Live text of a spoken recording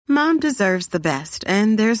Mom deserves the best,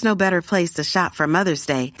 and there's no better place to shop for Mother's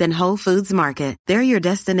Day than Whole Foods Market. They're your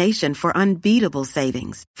destination for unbeatable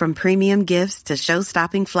savings, from premium gifts to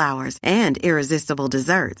show-stopping flowers and irresistible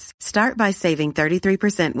desserts. Start by saving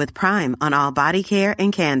 33% with Prime on all body care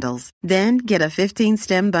and candles. Then get a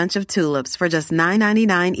 15-stem bunch of tulips for just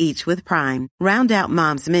 $9.99 each with Prime. Round out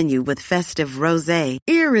Mom's menu with festive rosé,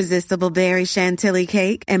 irresistible berry chantilly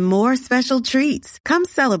cake, and more special treats. Come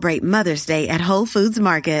celebrate Mother's Day at Whole Foods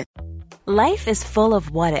Market. Life is full of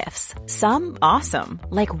what-ifs. Some awesome,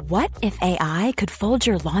 like what if AI could fold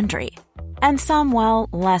your laundry? And some, well,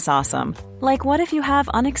 less awesome, like what if you have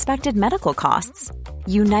unexpected medical costs?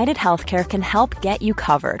 United Healthcare can help get you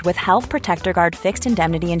covered with Health Protector Guard fixed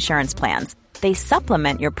indemnity insurance plans. They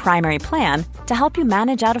supplement your primary plan to help you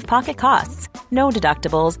manage out-of-pocket costs. No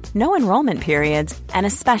deductibles, no enrollment periods, and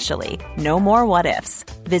especially no more what-ifs.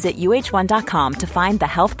 Visit uh1.com to find the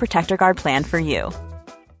Health Protector Guard plan for you.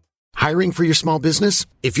 Hiring for your small business?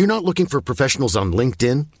 If you're not looking for professionals on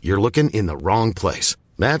LinkedIn, you're looking in the wrong place.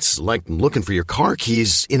 That's like looking for your car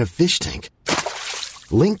keys in a fish tank.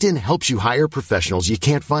 LinkedIn helps you hire professionals you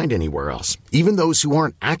can't find anywhere else, even those who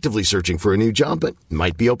aren't actively searching for a new job but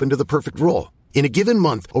might be open to the perfect role. In a given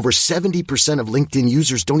month, over 70% of LinkedIn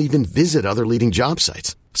users don't even visit other leading job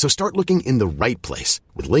sites. So start looking in the right place.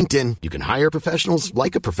 With LinkedIn, you can hire professionals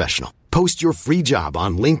like a professional. Post your free job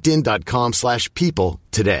on linkedin.com/people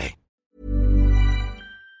today.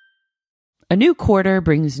 A new quarter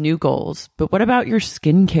brings new goals, but what about your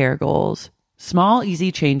skincare goals? Small,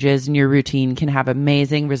 easy changes in your routine can have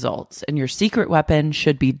amazing results, and your secret weapon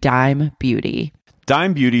should be Dime Beauty.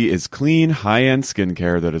 Dime Beauty is clean, high-end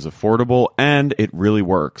skincare that is affordable, and it really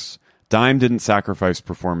works. Dime didn't sacrifice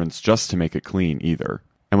performance just to make it clean either.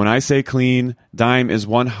 And when I say clean, Dime is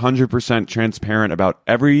 100% transparent about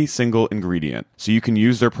every single ingredient, so you can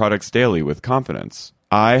use their products daily with confidence.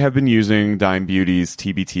 I have been using Dime Beauty's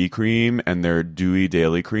TBT cream and their Dewy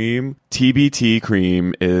Daily Cream. TBT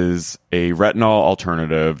cream is a retinol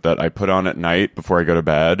alternative that I put on at night before I go to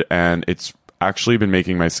bed, and it's actually been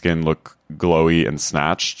making my skin look glowy and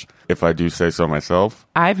snatched, if I do say so myself.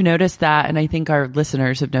 I've noticed that, and I think our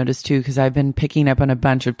listeners have noticed too, because I've been picking up on a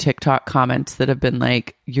bunch of TikTok comments that have been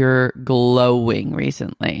like, you're glowing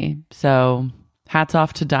recently. So hats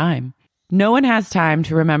off to Dime. No one has time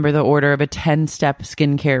to remember the order of a 10-step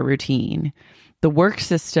skincare routine. The work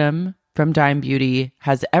system from Dime Beauty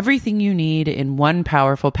has everything you need in one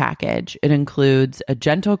powerful package. It includes a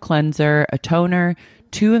gentle cleanser, a toner,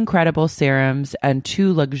 2 incredible serums, and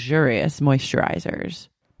 2 luxurious moisturizers.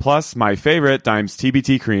 Plus, my favorite, Dime's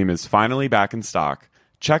TBT cream, is finally back in stock.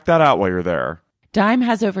 Check that out while you're there. Dime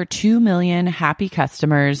has over 2 million happy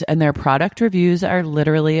customers, and their product reviews are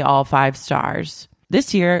literally all 5 stars.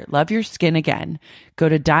 This year, love your skin again. Go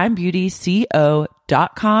to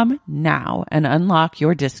dimebeautyco.com now and unlock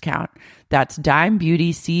your discount. That's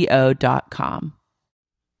dimebeautyco.com.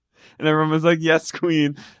 And everyone was like, yes,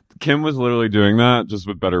 queen. Kim was literally doing that just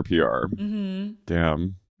with better PR. Mm-hmm.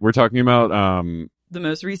 Damn. We're talking about the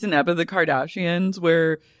most recent ep of the Kardashians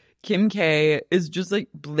where Kim K is just like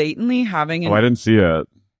blatantly having I didn't see it.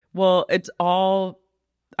 Well, it's all...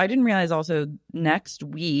 I didn't realize also next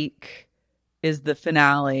week is the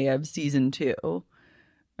finale of season 2.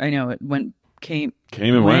 I know it came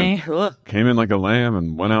and went. Came in like a lamb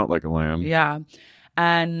and went out like a lamb. Yeah.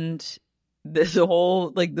 And this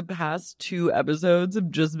whole, like, the past 2 episodes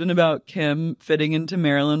have just been about Kim fitting into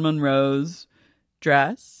Marilyn Monroe's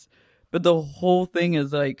dress. But the whole thing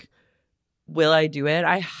is like, will I do it?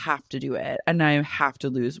 I have to do it. And I have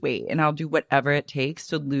to lose weight. And I'll do whatever it takes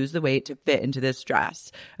to lose the weight to fit into this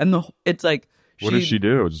dress. And it's like, what does she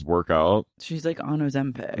do? Just work out? She's like on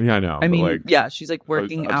Ozempic. Yeah, I know. I mean, like, yeah, she's like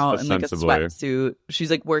working out in like a sweatsuit. She's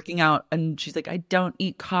like working out and she's like, I don't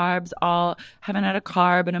eat carbs haven't had a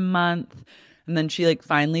carb in a month. And then she like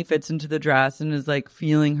finally fits into the dress and is like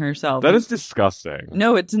feeling herself. That is disgusting.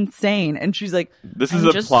 No, it's insane. And she's like, this is I'm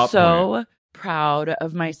a just plot so point. Proud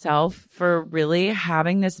of myself for really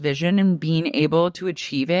having this vision and being able to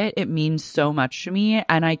achieve it. It means so much to me.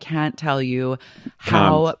 And I can't tell you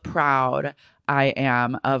how proud I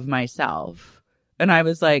am of myself. And I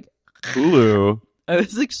was like, Hulu. I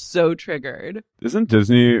was like so triggered. Isn't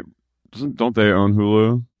Disney, don't they own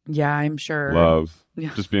Hulu? Yeah, I'm sure. Love.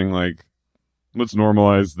 Yeah. Just being like, let's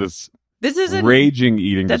normalize this is a raging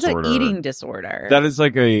eating disorder. That's an eating disorder. That is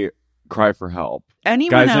like a cry for help.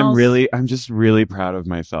 Anyone Guys, else? I'm just really proud of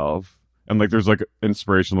myself. And like there's like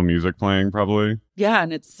inspirational music playing probably. Yeah,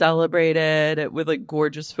 and it's celebrated with like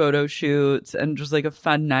gorgeous photo shoots and just like a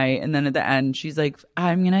fun night. And then at the end, she's like,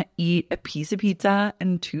 I'm going to eat a piece of pizza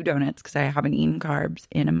and 2 donuts because I haven't eaten carbs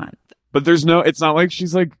in a month. But it's not like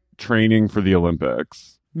she's like training for the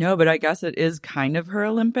Olympics. No, but I guess it is kind of her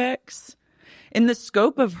Olympics. In the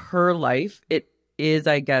scope of her life, it is,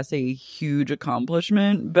 I guess, a huge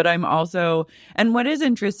accomplishment. But I'm also, and what is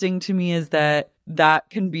interesting to me is that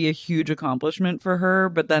can be a huge accomplishment for her,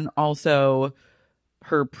 but then also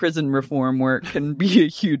her prison reform work can be a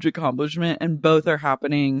huge accomplishment, and both are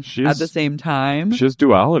happening at the same time. She has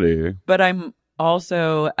duality. But I'm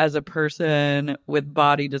also, as a person with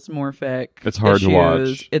body dysmorphic it's hard issues, to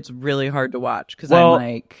watch. It's really hard to watch because well, I'm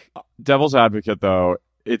like... Devil's advocate, though,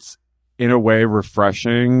 it's in a way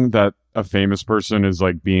refreshing that a famous person is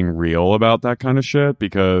like being real about that kind of shit,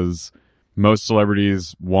 because most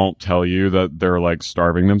celebrities won't tell you that they're like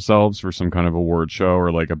starving themselves for some kind of award show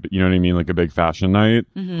or like you know what I mean? Like a big fashion night.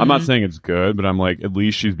 I'm not saying it's good, but I'm like, at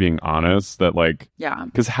least she's being honest that like, yeah,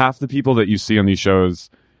 because half the people that you see on these shows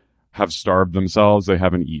have starved themselves. They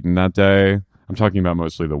haven't eaten that day. I'm talking about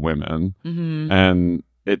mostly the women. And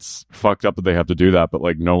it's fucked up that they have to do that, but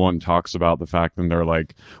like no one talks about the fact that they're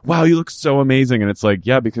like, wow, you look so amazing. And it's like,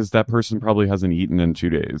 yeah, because that person probably hasn't eaten in 2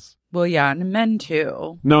 days. Well, yeah, and men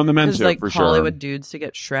too. No, and the men too, like for sure. Hollywood dudes to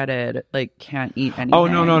get shredded, like can't eat anything. Oh,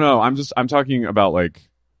 no. I'm talking about like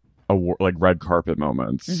like red carpet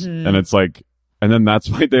moments. And it's like, and then that's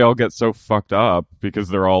why they all get so fucked up, because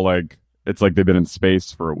they're all like, it's like they've been in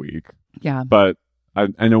space for a week. Yeah. But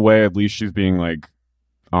in a way, at least she's being like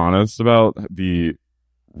honest about the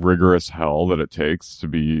rigorous hell that it takes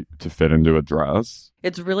to fit into a dress.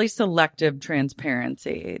 It's really selective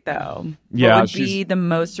transparency, though. Yeah, what would be the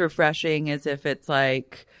most refreshing is if it's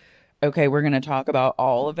like, okay, we're going to talk about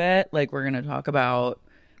all of it. Like, we're going to talk about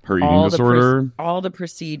her eating disorder, all the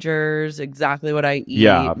procedures, exactly what I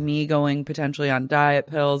eat, me going potentially on diet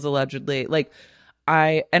pills, allegedly. Like,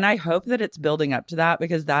 I hope that it's building up to that,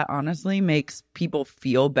 because that honestly makes people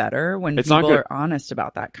feel better when people are honest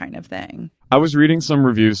about that kind of thing. I was reading some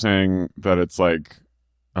reviews saying that it's like,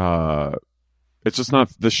 it's just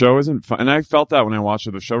not, the show isn't fun. And I felt that when I watched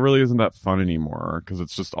it, the show really isn't that fun anymore, because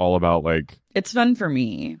it's just all about like. It's fun for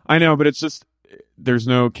me. I know, but it's just, there's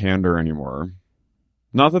no candor anymore.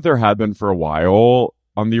 Not that there had been for a while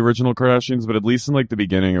on the original Kardashians, but at least in like the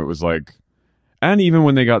beginning, it was like, and even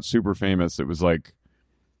when they got super famous, it was like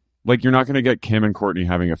you're not going to get Kim and Kourtney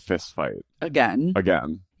having a fist fight. Again.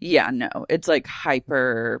 Yeah, no. It's like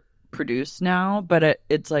hyper produced now, but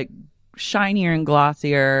it's like shinier and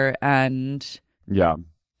glossier and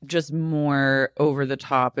just more over the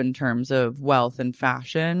top in terms of wealth and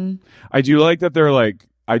fashion. I do like that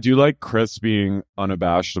I do like Kris being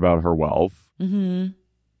unabashed about her wealth.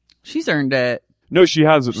 She's earned it. No, she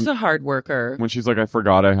has. She's a hard worker. When she's like, I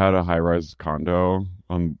forgot I had a high-rise condo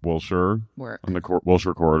on Wilshire. On the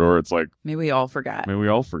Wilshire corridor. It's like, May we all forget.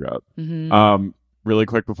 Really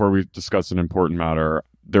quick before we discuss an important matter,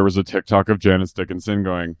 there was a TikTok of Janice Dickinson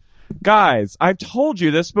going, guys, I've told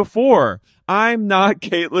you this before. I'm not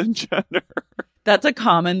Caitlyn Jenner. That's a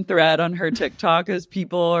common thread on her TikTok, is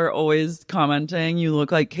people are always commenting, you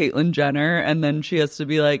look like Caitlyn Jenner. And then she has to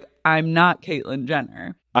be like, I'm not Caitlyn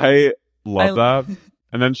Jenner. I love that.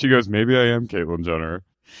 And then she goes, maybe I am Caitlyn Jenner.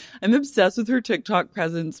 I'm obsessed with her TikTok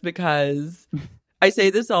presence, because I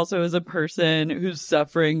say this also as a person who's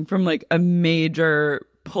suffering from like a major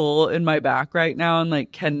pull in my back right now. And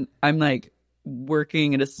like, I'm like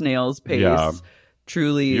working at a snail's pace. Yeah.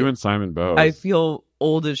 Truly. You and Simon both. I feel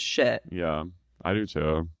old as shit. Yeah, I do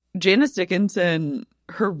too. Janice Dickinson,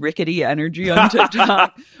 her rickety energy on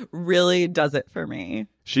TikTok really does it for me.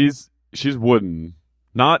 She's wooden.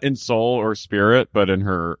 Not in soul or spirit, but in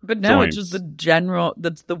her joints. It's just the general,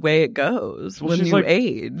 that's the way it goes when you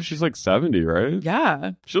age. She's like 70, right?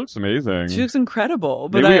 Yeah. She looks amazing. She looks incredible.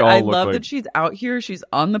 But I love that she's out here. She's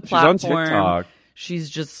on the platform. She's on TikTok. She's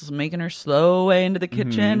just making her slow way into the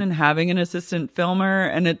kitchen and having an assistant filmer.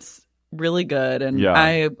 And it's really good. And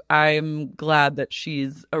I'm glad that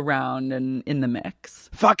she's around and in the mix.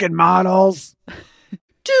 Fucking models.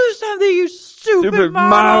 Do something, you stupid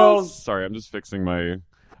models. Sorry, I'm just fixing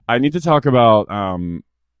I need to talk about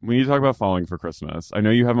we need to talk about Falling for Christmas. I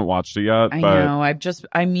know you haven't watched it yet. I know.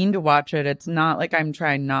 I mean to watch it. It's not like I'm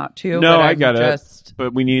trying not to. No, but I get it.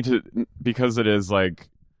 But we need to, because it is like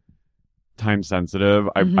time sensitive.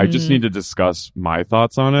 I just need to discuss my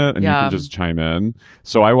thoughts on it, and you can just chime in.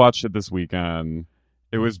 So I watched it this weekend.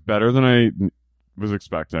 It was better than I was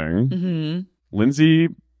expecting. Lindsay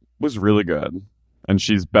was really good. And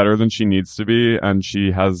she's better than she needs to be, and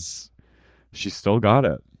she still got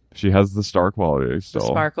it. She has the star quality still. The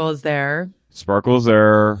sparkle is there. Sparkle's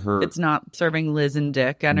there. It's not serving Liz and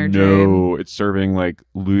Dick energy. No, it's serving like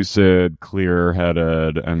lucid,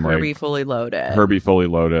 clear-headed, and Herbie fully loaded.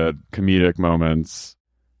 Comedic moments,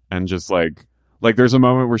 and just like Like there's a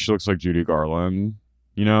moment where she looks like Judy Garland,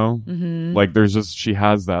 you know? Mm-hmm. Like she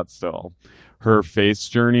has that still. Her face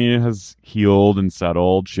journey has healed and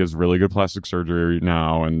settled. She has really good plastic surgery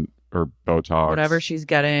now or Botox. Whatever she's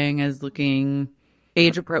getting is looking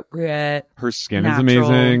age appropriate. Her skin natural. is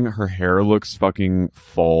amazing. Her hair looks fucking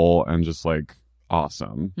full and just like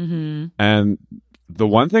awesome. Mm-hmm. And the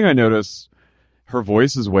one thing I noticed, her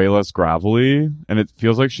voice is way less gravelly, and it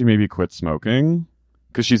feels like she maybe quit smoking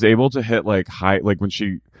because she's able to hit like high, like when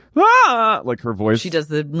she, like her voice. She does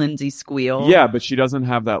the Lindsay squeal. Yeah, but she doesn't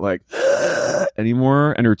have that like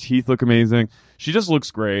anymore, and her teeth look amazing. She just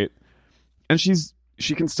looks great, and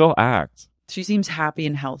she can still act. She seems happy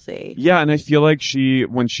and healthy. Yeah, and I feel like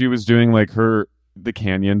when she was doing like the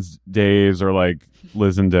Canyons days or like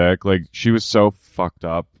Liz and Dick, like she was so fucked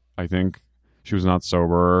up. I think she was not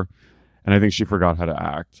sober, and I think she forgot how to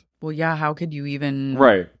act. Well, yeah, how could you even...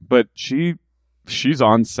 Right, but she's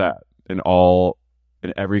on set in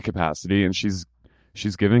every capacity, and she's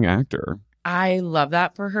giving actor. I love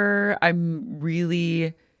that for her. I'm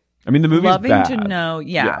really... I mean, the movie's loving bad. to know.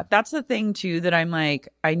 Yeah, that's the thing too, that I'm like,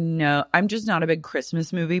 I know I'm just not a big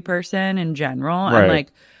Christmas movie person in general. Right. I'm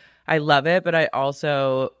like, I love it, but I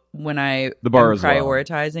also, when I the bar am as well.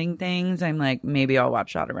 prioritizing things, I'm like, maybe I'll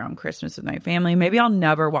watch that around Christmas with my family. Maybe I'll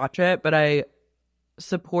never watch it, but I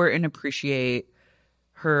support and appreciate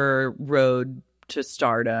her road to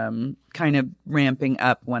stardom kind of ramping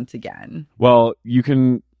up once again. Well, you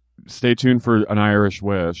can stay tuned for An Irish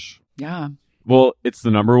Wish. Yeah. Well, it's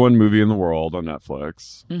the #1 movie in the world on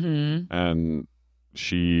Netflix. Mm-hmm. And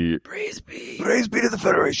she... Praise be to the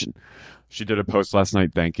Federation. She did a post last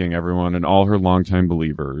night thanking everyone and all her longtime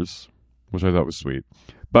believers, which I thought was sweet.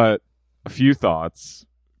 But a few thoughts.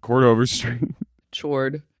 Cord Overstreet.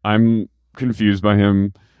 Chord. I'm confused by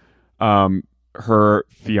him. Her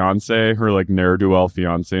fiance, her like ne'er-do-well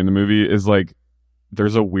fiance in the movie is like,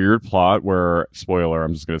 there's a weird plot where, spoiler,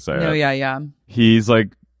 I'm just going to say it. Yeah. He's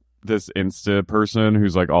like this Insta person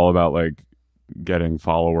who's like all about like getting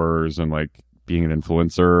followers and like being an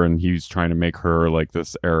influencer, and he's trying to make her like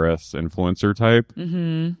this heiress influencer type.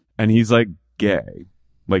 Mm-hmm. And he's like gay,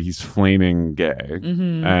 like he's flaming gay.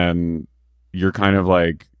 Mm-hmm. And you're kind of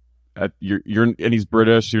like you're and he's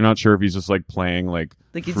British, you're not sure if he's just like playing like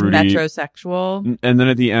he's fruity. metrosexual. And then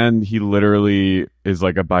at the end he literally is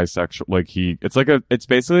like a bisexual, like it's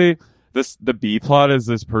basically the B plot is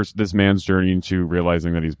this man's journey into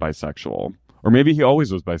realizing that he's bisexual. Or maybe he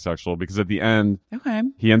always was bisexual, because at the end, okay,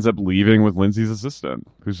 he ends up leaving with Lindsay's assistant,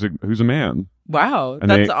 who's a man. Wow,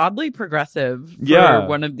 and that's oddly progressive for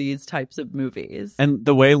one of these types of movies. And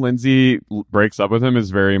the way Lindsay breaks up with him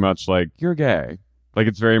is very much like, you're gay. Like,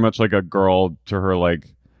 it's very much like a girl to her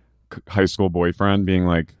like high school boyfriend being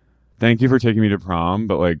like, thank you for taking me to prom,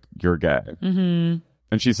 but like, you're gay. Mm-hmm.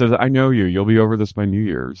 And she says, I know you. You'll be over this by New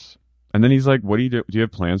Year's. And then he's like, what do you do? Do you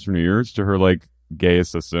have plans for New Year's? To her like gay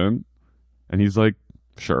assistant. And he's like,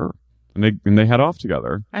 sure. And they head off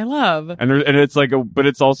together. I love. And it's like but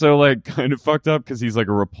it's also like kind of fucked up because he's like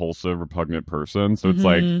a repulsive, repugnant person. So it's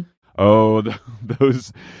like, oh,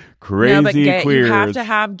 those crazy queers. You have to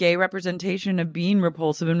have gay representation of being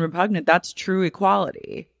repulsive and repugnant. That's true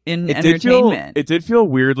equality in entertainment. It did feel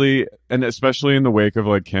weirdly, and especially in the wake of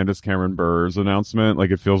like Candace Cameron Burr's announcement,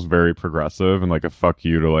 like it feels very progressive and like a fuck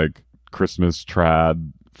you to like Christmas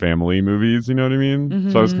trad family movies, you know what I mean?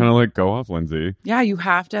 Mm-hmm. So I was kind of like, go off, Lindsay. Yeah, you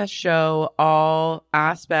have to show all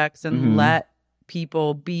aspects and let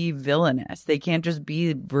people be villainous. They can't just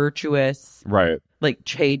be virtuous, right? Like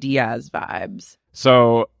Che Diaz vibes.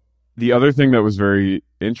 So the other thing that was very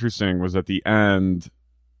interesting was at the end,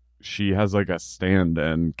 she has like a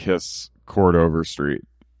stand-in kiss Cord Overstreet,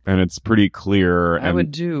 and it's pretty clear. I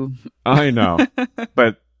would do. I know,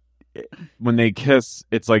 but when they kiss,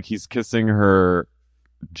 it's like he's kissing her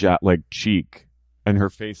like cheek, and her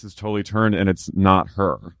face is totally turned, and it's not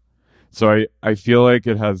her. So I feel like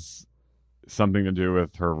it has something to do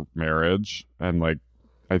with her marriage, and like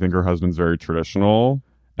I think her husband's very traditional,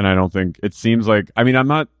 and I don't think it seems like, I mean, I'm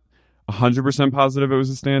not 100% positive it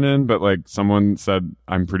was a stand-in, but like someone said,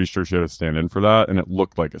 I'm pretty sure she had a stand-in for that, and it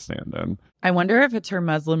looked like a stand-in. I wonder if it's her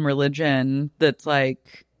Muslim religion that's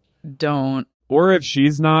like, don't. Or if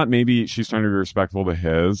she's not, maybe she's trying to be respectful to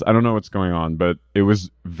his. I don't know what's going on, but it was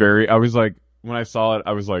I was like, when I saw it,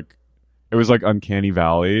 I was like, it was like Uncanny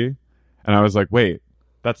Valley. And I was like, wait,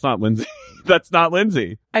 that's not Lindsay. That's not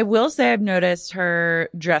Lindsay. I will say I've noticed her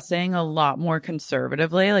dressing a lot more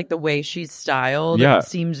conservatively. Like the way she's styled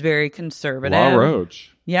seems very conservative. La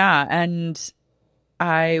Roach. Yeah. And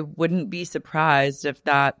I wouldn't be surprised if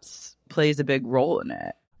that plays a big role in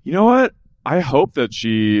it. You know what? I hope that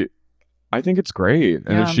she I think it's great.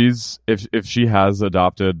 And if she has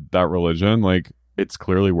adopted that religion, like it's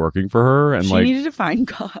clearly working for her. And she like needed to find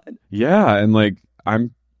God. Yeah, and like I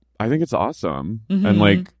think it's awesome. And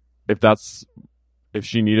like if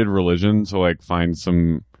she needed religion to like find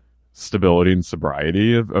some stability and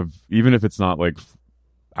sobriety of even if it's not like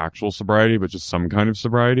actual sobriety, but just some kind of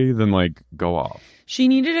sobriety, then like go off. She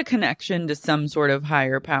needed a connection to some sort of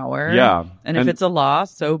higher power. Yeah. And if it's a law,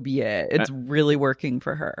 so be it. It's really working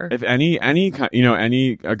for her. If any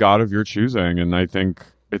a god of your choosing, and I think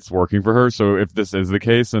it's working for her. So if this is the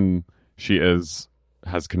case and she has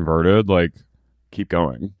converted, like keep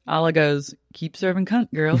going. Allah goes, keep serving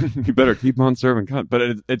cunt, girl. You better keep on serving cunt.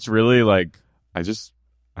 But it's really like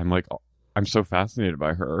I'm so fascinated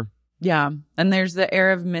by her. Yeah. And there's the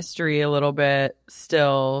air of mystery a little bit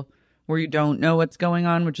still where you don't know what's going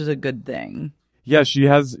on, which is a good thing. Yeah, she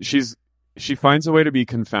finds a way to be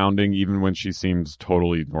confounding even when she seems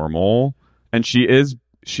totally normal. And she is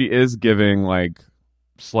giving like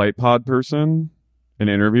slight pod person in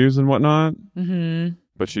interviews and whatnot. Mm-hmm.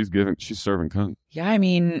 But she's serving cunt. Yeah, I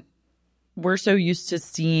mean, we're so used to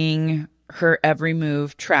seeing her every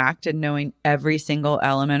move tracked and knowing every single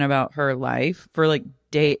element about her life for like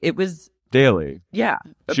it was daily. Yeah.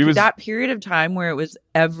 She was that period of time where it was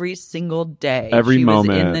every single day. Every she moment.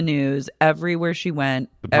 Was in the news, everywhere she went,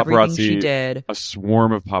 The everything she did. A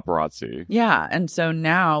swarm of paparazzi. Yeah. And so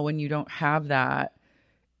now when you don't have that,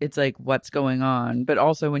 it's like, what's going on? But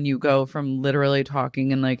also when you go from literally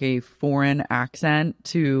talking in like a foreign accent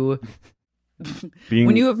to being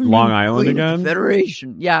when you have Long Island again?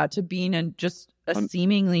 Federation. Yeah. To being just a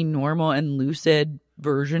seemingly normal and lucid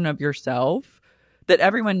version of yourself that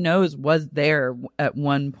everyone knows was there at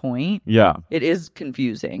one point. Yeah. It is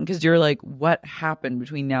confusing because you're like, what happened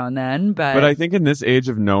between now and then? But I think in this age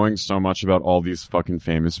of knowing so much about all these fucking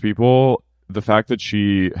famous people, the fact that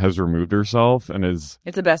she has removed herself and it's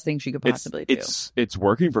the best thing she could possibly do. It's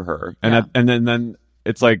working for her. And then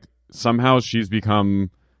it's like somehow she's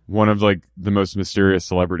become one of like the most mysterious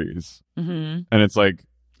celebrities. Mm-hmm. And it's like,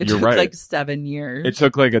 you're right. It took like 7 years. It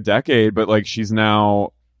took like a decade, but like she's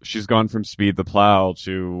gone from Speed the Plow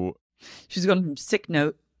to... She's gone from Sick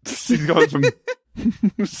Note. She's gone from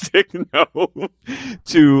Sick Note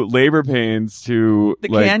to Labor Pains to... The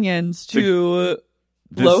like, Canyons to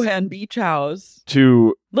Lohan Beach House.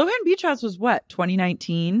 To... Lohan Beach House was what,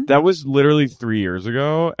 2019? That was literally 3 years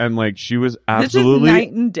ago, and like she was absolutely... This is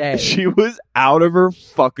night and day. She was out of her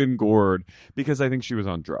fucking gourd because I think she was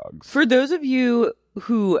on drugs. For those of you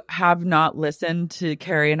who have not listened to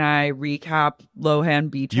Carrie and I recap Lohan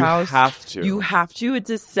Beach House. You have to. It's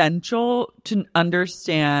essential to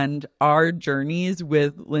understand our journeys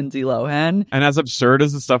with Lindsay Lohan. And as absurd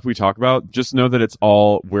as the stuff we talk about, just know that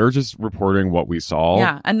we're just reporting what we saw.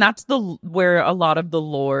 Yeah. And that's where a lot of the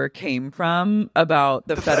lore came from about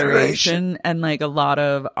the Federation and like a lot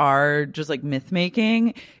of our just like myth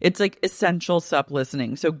making. It's like essential sup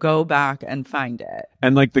listening. So go back and find it.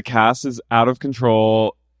 And like the cast is out of control.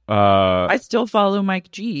 I still follow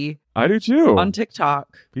Mike G. I do too. On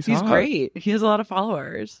TikTok. He's hot. Great. He has a lot of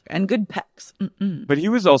followers and good pecs. But he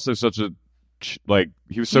was also such a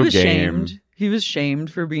he was so game. Shamed. He was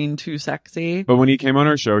shamed for being too sexy. But when he came on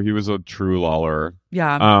our show, he was a true loller.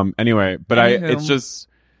 Yeah. Anyway, but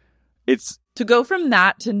it's to go from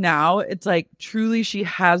that to now, it's like truly she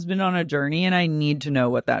has been on a journey and I need to know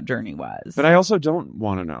what that journey was. But I also don't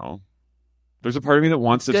want to know. There's a part of me that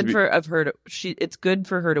wants it to be... It's good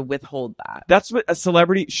for her to withhold that. That's what a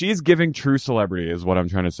celebrity... She's giving true celebrity is what I'm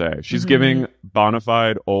trying to say. She's giving bona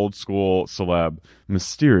fide, old school celeb.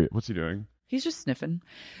 Mysterious. What's he doing? He's just sniffing.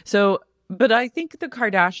 So, but I think the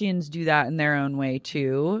Kardashians do that in their own way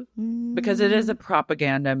too. Because it is a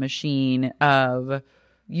propaganda machine of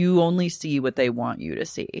you only see what they want you to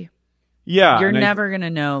see. Yeah. You're never going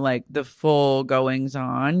to know like the full goings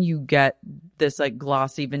on. You get this like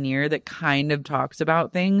glossy veneer that kind of talks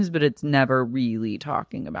about things, but it's never really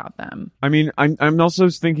talking about them. I mean, I'm also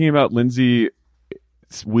thinking about Lindsay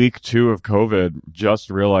week 2 of COVID,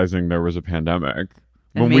 just realizing there was a pandemic.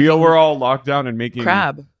 When we were all locked down and making...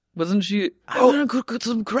 Crab. Wasn't she? I want to cook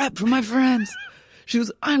some crab for my friends. She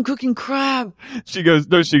was, I'm cooking crab. She goes,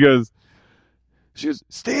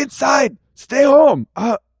 stay inside. Stay home.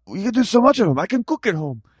 You can do so much of them. I can cook at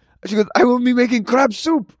home. She goes, I will be making crab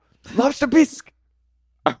soup. Lobster bisque.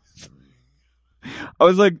 I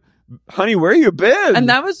was like, honey, where you been? And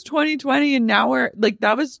that was 2020. And now we're like,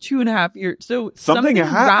 that was 2.5 years. So something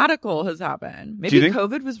radical has happened. Maybe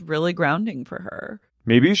COVID was really grounding for her.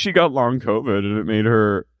 Maybe she got long COVID and it made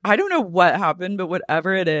her... I don't know what happened, but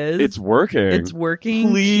whatever it is. It's working. It's working.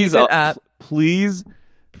 Please. Keep it up. Please.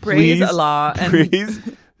 Praise Allah. Please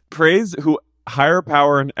praise who higher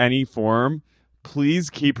power in any form.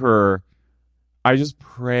 Please keep her. I just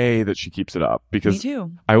pray that she keeps it up because Me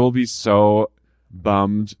too. I will be so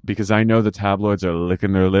bummed because I know the tabloids are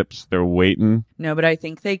licking their lips. They're waiting. No, but I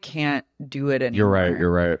think they can't do it anymore.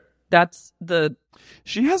 You're right. That's the...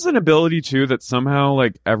 She has an ability too that somehow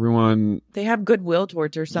like everyone... They have goodwill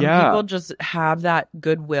towards her. Some people just have that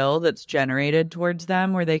goodwill that's generated towards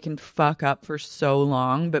them where they can fuck up for so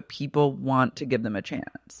long, but people want to give them a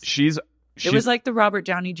chance. It was like the Robert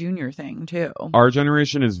Downey Jr. thing too. Our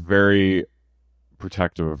generation is very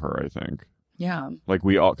protective of her, I think. Yeah. Like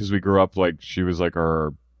we all, because we grew up like she was like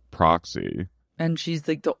our proxy. And she's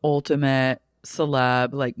like the ultimate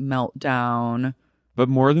celeb, like meltdown. But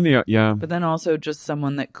more than But then also just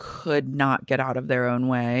someone that could not get out of their own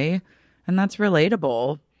way. And that's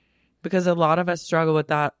relatable because a lot of us struggle with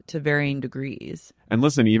that to varying degrees. And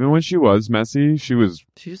listen, even when she was messy, she was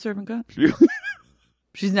serving good.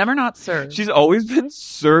 She's never not served. She's always been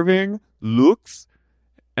serving looks.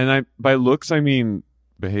 And by looks, I mean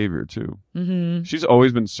behavior too. Mm-hmm. She's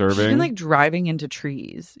always been serving. She's been like driving into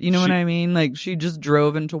trees. You know what I mean? Like she just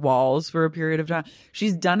drove into walls for a period of time.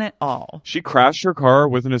 She's done it all. She crashed her car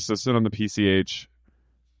with an assistant on the PCH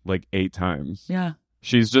like 8 times. Yeah.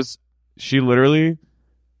 She literally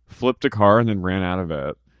flipped a car and then ran out of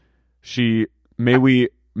it. May we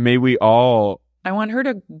all. I want her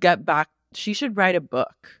to get back. She should write a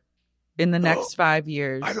book. In the next 5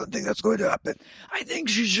 years. I don't think that's going to happen. I think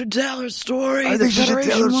she should tell her story. I think she should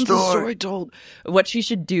tell her story. Told. What she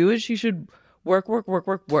should do is she should work,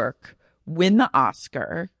 win the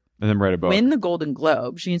Oscar. And then write a book. Win the Golden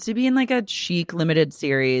Globe. She needs to be in like a chic limited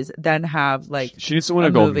series, then have like she needs to win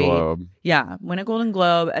a Golden Globe. Yeah. Win a Golden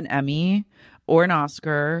Globe, an Emmy, or an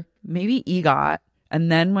Oscar, maybe EGOT.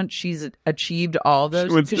 And then once she's achieved all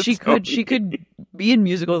those, because she could be in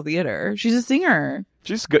musical theater. She's a singer.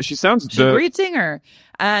 She's good. She's a great singer.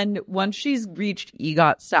 And once she's reached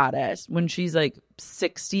EGOT status, when she's like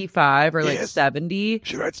 65 or like 70,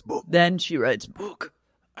 she writes a book. Then she writes a book.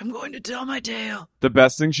 I'm going to tell my tale. The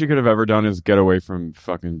best thing she could have ever done is get away from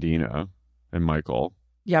fucking Dina and Michael.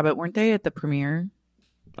 Yeah, but weren't they at the premiere?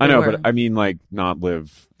 I know, but I mean like not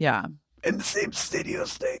live. Yeah. In the same studio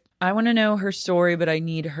state. I want to know her story, but I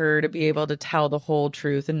need her to be able to tell the whole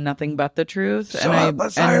truth and nothing but the truth. So and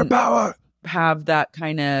higher power. Have that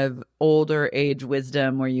kind of older age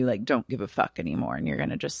wisdom where you like don't give a fuck anymore and you're going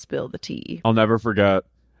to just spill the tea. I'll never forget.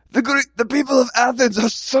 The people of Athens are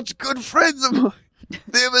such good friends of mine.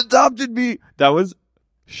 They have adopted me. That was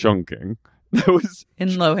shunking. That was in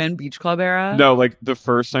Lohan Beach Club era? No, like the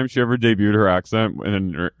first time she ever debuted her accent in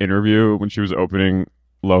an interview when she was opening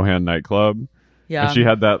Lohan nightclub. Yeah. And she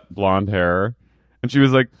had that blonde hair. And she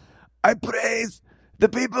was like, I praise the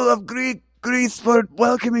people of Greece for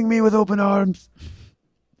welcoming me with open arms.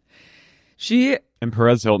 And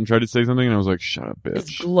Perez Hilton tried to say something and I was like, shut up, bitch.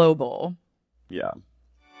 It's global. Yeah.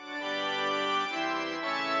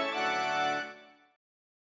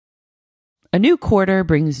 A new quarter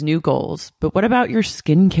brings new goals, but what about your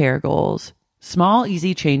skincare goals? Small,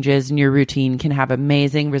 easy changes in your routine can have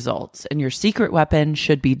amazing results, and your secret weapon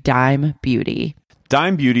should be Dime Beauty.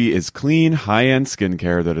 Dime Beauty is clean, high-end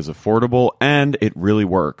skincare that is affordable, and it really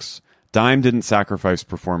works. Dime didn't sacrifice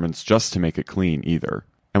performance just to make it clean either.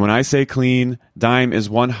 And when I say clean, Dime is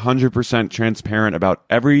 100% transparent about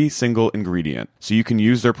every single ingredient, so you can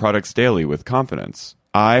use their products daily with confidence.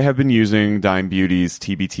 I have been using Dime Beauty's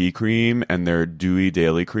TBT cream and their Dewy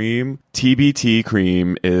Daily Cream. TBT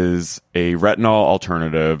cream is a retinol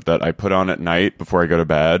alternative that I put on at night before I go to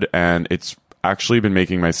bed, and it's actually been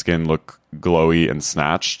making my skin look glowy and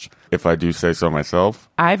snatched, if I do say so myself.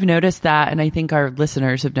 I've noticed that, and I think our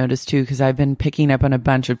listeners have noticed too, because I've been picking up on a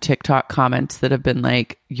bunch of TikTok comments that have been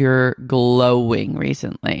like, you're glowing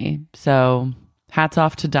recently. So hats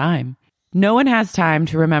off to Dime. No one has time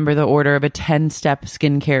to remember the order of a 10-step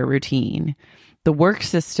skincare routine. The work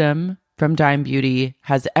system from Dime Beauty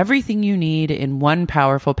has everything you need in one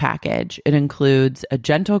powerful package. It includes a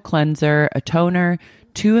gentle cleanser, a toner,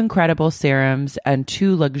 2 incredible serums, and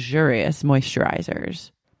 2 luxurious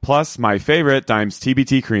moisturizers. Plus, my favorite, Dime's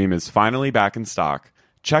TBT cream, is finally back in stock.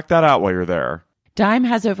 Check that out while you're there. Dime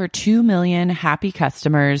has over 2 million happy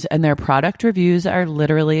customers, and their product reviews are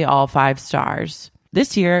literally all 5 stars.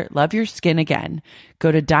 This year, love your skin again.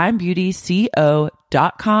 Go to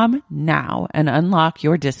dimebeautyco.com now and unlock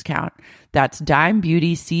your discount. That's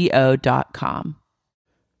dimebeautyco.com.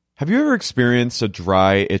 Have you ever experienced a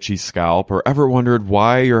dry, itchy scalp or ever wondered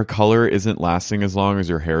why your color isn't lasting as long as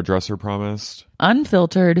your hairdresser promised?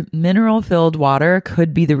 Unfiltered, mineral-filled water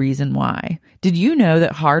could be the reason why. Did you know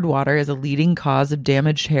that hard water is a leading cause of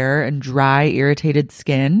damaged hair and dry, irritated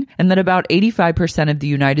skin? And that about 85% of the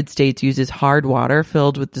United States uses hard water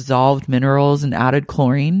filled with dissolved minerals and added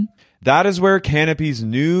chlorine? That is where Canopy's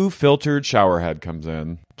new filtered showerhead comes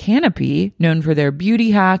in. Canopy, known for their beauty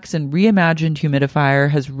hacks and reimagined humidifier,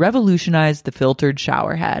 has revolutionized the filtered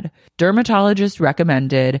showerhead. Dermatologists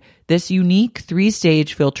recommended this unique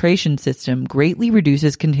 3-stage filtration system greatly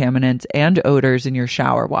reduces contaminants and odors in your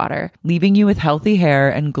shower water, leaving you with healthy hair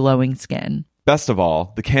and glowing skin. Best of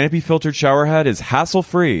all, the Canopy filtered showerhead is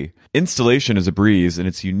hassle-free. Installation is a breeze, and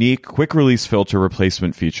its unique quick-release filter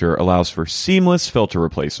replacement feature allows for seamless filter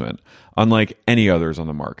replacement, unlike any others on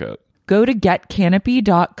the market. Go to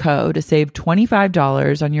getcanopy.co to save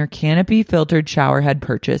 $25 on your Canopy filtered showerhead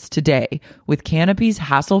purchase today with Canopy's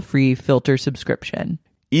hassle-free filter subscription.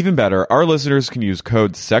 Even better, our listeners can use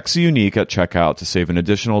code SEXYUNIQUE at checkout to save an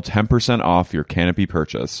additional 10% off your Canopy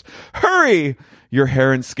purchase. Hurry! Your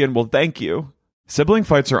hair and skin will thank you. Sibling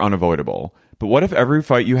fights are unavoidable, but what if every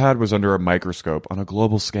fight you had was under a microscope on a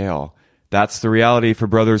global scale? That's the reality for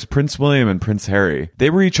brothers Prince William and Prince Harry. They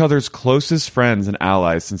were each other's closest friends and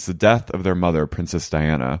allies since the death of their mother, Princess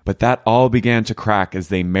Diana. But that all began to crack as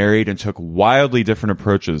they married and took wildly different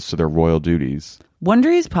approaches to their royal duties.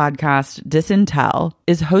 Wondery's podcast, Disintel,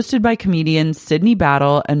 is hosted by comedians Sydney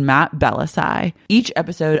Battle and Matt Bellassai. Each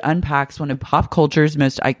episode unpacks one of pop culture's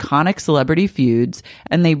most iconic celebrity feuds,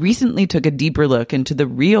 and they recently took a deeper look into the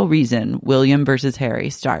real reason William versus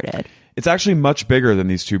Harry started. It's actually much bigger than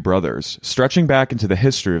these two brothers, stretching back into the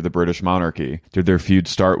history of the British monarchy. Did their feud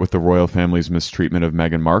start with the royal family's mistreatment of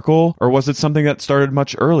Meghan Markle, or was it something that started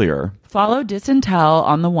much earlier? Follow Disintel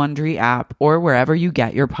on the Wondery app or wherever you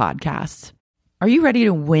get your podcasts. Are you ready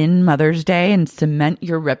to win Mother's Day and cement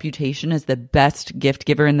your reputation as the best gift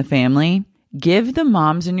giver in the family? Give the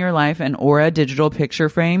moms in your life an Aura digital picture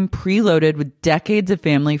frame preloaded with decades of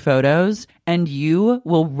family photos, and you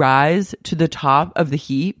will rise to the top of the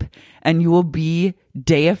heap, and you will be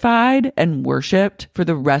deified and worshipped for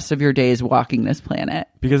the rest of your days walking this planet.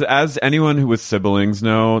 Because as anyone who with siblings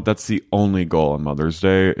know, that's the only goal on Mother's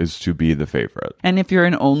Day is to be the favorite. And if you're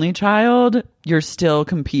an only child, you're still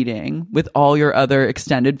competing with all your other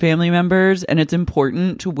extended family members, and it's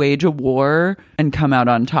important to wage a war and come out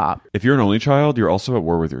on top. If you're an only child, you're also at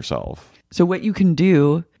war with yourself. So what you can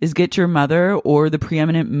do is get your mother or the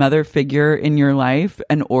preeminent mother figure in your life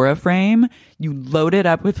an Aura frame. You load it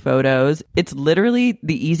up with photos. It's literally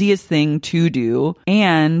the easiest thing to do.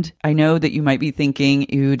 And I know that you might be thinking,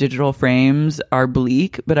 ew, digital frames are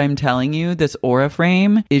bleak, but I'm telling you, this Aura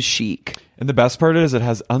frame is chic. And the best part is it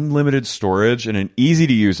has unlimited storage and an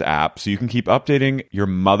easy-to-use app, so you can keep updating your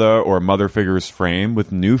mother or mother figure's frame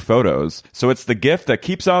with new photos. So it's the gift that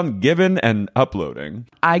keeps on giving and uploading.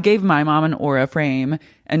 I gave my mom an Aura frame,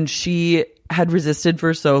 and she had resisted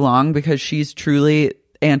for so long because she's truly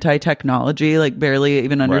anti-technology, like barely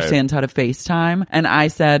even understands how to FaceTime. And I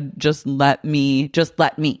said, just let me.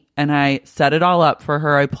 And I set it all up for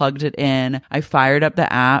her. I plugged it in. I fired up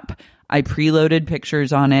the app. I preloaded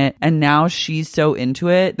pictures on it, and now she's so into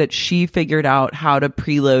it that she figured out how to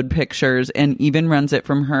preload pictures and even runs it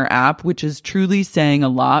from her app, which is truly saying a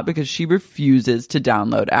lot because she refuses to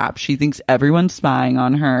download apps. She thinks everyone's spying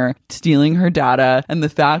on her, stealing her data, and the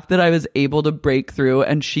fact that I was able to break through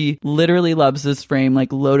and she literally loves this frame,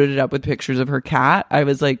 like loaded it up with pictures of her cat. I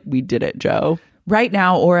was like, we did it, Joe. Right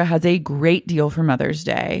now, Aura has a great deal for Mother's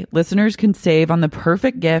Day. Listeners can save on the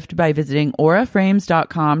perfect gift by visiting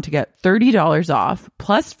auraframes.com to get $30 off,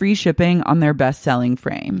 plus free shipping on their best-selling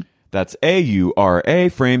frame. That's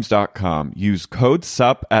AURA frames.com. Use code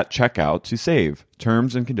SUP at checkout to save.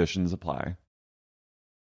 Terms and conditions apply.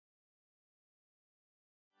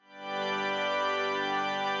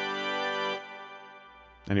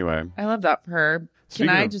 Anyway. I love that for her. Can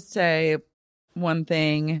I just say one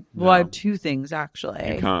thing? No. Well, I have two things,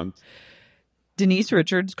 actually. You can't. Denise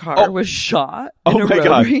Richards' car was shot in Oh a my road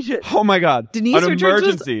god. rage. Oh my god. Denise An Richards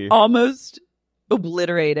emergency. was almost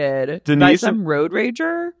obliterated by Denise- some road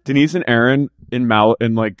rager. Denise and Aaron in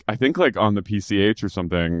I think like on the PCH or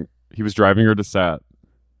something, he was driving her to set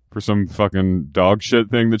for some fucking dog shit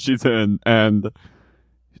thing that she's in, and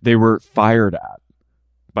they were fired at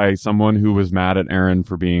by someone who was mad at Aaron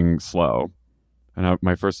for being slow. And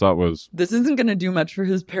my first thought was, This isn't going to do much for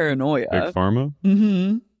his paranoia. Big Pharma?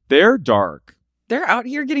 Mm-hmm. They're dark. They're out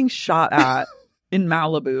here getting shot at in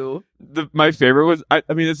Malibu. My favorite was, I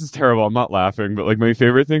mean, this is terrible. I'm not laughing, but like my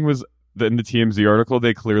favorite thing was that in the TMZ article,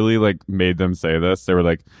 they clearly like made them say this. They were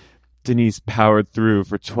like, Denise powered through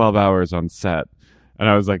for 12 hours on set. And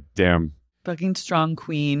I was like, damn. Fucking strong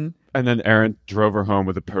queen. And then Aaron drove her home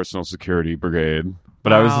with a personal security brigade.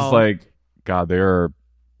 But I was just like, God,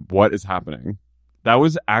 what is happening? That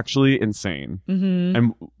was actually insane. Mm-hmm.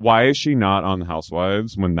 And why is she not on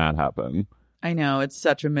Housewives when that happened? I know. It's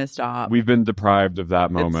such a missed op. We've been deprived of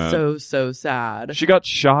that moment. It's so sad. She got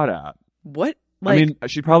shot at. What? I mean,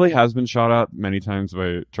 she probably has been shot at many times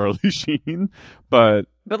by Charlie Sheen, but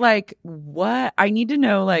like, what? I need to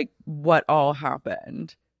know, like, what all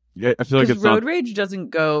happened. Yeah, I feel like it's road rage doesn't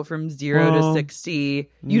go from 0 to 60.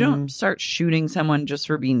 You don't start shooting someone just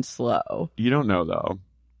for being slow. You don't know, though.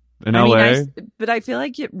 In LA? But I feel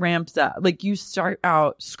like it ramps up. Like, you start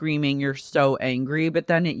out screaming, you're so angry, but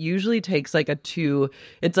then it usually takes like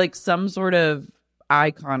it's like some sort of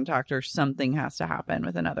eye contact or something has to happen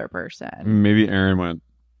with another person. Maybe Aaron went.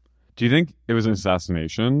 Do you think it was an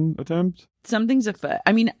assassination attempt? Something's afoot.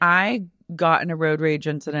 I mean, I got in a road rage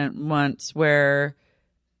incident once where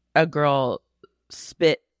a girl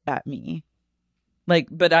spit at me. Like,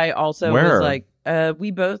 but I also was like,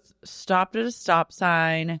 we both stopped at a stop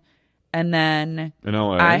sign, and then in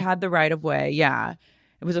LA? I had the right of way. Yeah.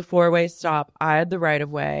 It was a 4-way stop. I had the right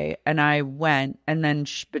of way, and I went, and then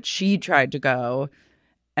but she tried to go,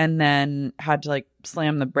 and then had to like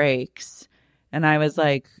slam the brakes, and I was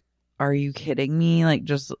like, "Are you kidding me?" Like,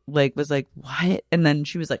 just like was like, "What?" And then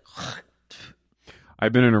she was like,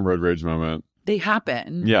 "I've been in a road rage moment." They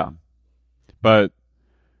happen, yeah, but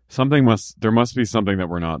there must be something that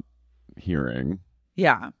we're not hearing.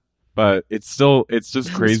 Yeah. But it's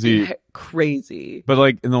just crazy. Crazy. But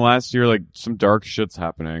like in the last year, like some dark shit's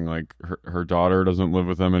happening. Like her daughter doesn't live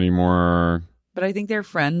with them anymore. But I think they're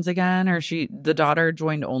friends again, or the daughter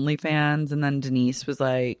joined OnlyFans, and then Denise was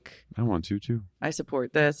like, I want to too. I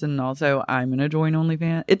support this, and also I'm going to join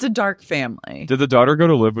OnlyFans. It's a dark family. Did the daughter go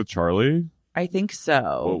to live with Charlie? I think so.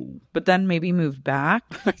 Whoa. But then maybe moved back.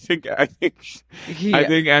 I think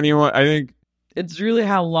it's really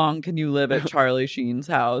how long can you live at Charlie Sheen's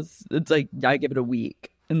house? It's like, I give it a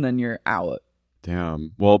week and then you're out.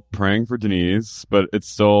 Damn. Well, praying for Denise, but it's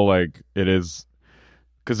still like, it is,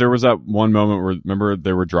 because there was that one moment where, remember,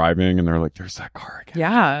 they were driving and they're like, there's that car again.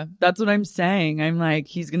 Yeah, that's what I'm saying. I'm like,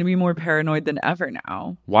 he's going to be more paranoid than ever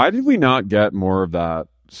now. Why did we not get more of that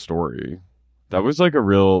story? That was like a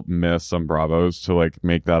real miss on Bravo's to like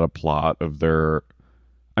make that a plot of their,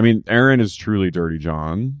 I mean, Aaron is truly Dirty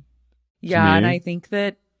John. Yeah, and I think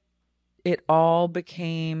that it all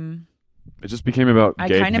became... It just became about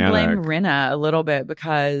gay I kind of panic. blame Rinna a little bit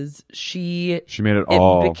because she made it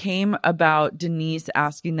all... It became about Denise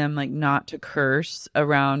asking them like not to curse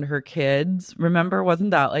around her kids. Remember,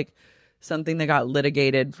 wasn't that like something that got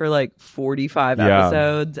litigated for like 45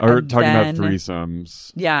 episodes? Or talking about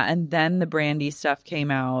threesomes. Yeah, and then the Brandy stuff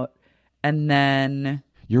came out, and then...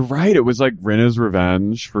 You're right. It was like Rinna's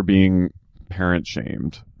revenge for being parent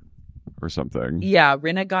shamed. Or something. Yeah,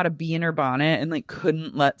 Rinna got a bee in her bonnet and like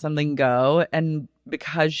couldn't let something go, and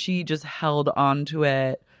because she just held on to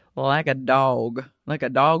it like a dog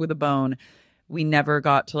with a bone, we never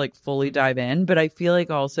got to like fully dive in. But I feel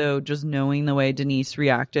like also just knowing the way Denise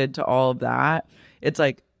reacted to all of that, it's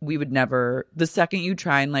like we would never, the second you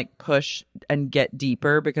try and like push and get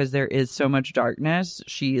deeper because there is so much darkness,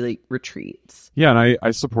 she like retreats. Yeah, and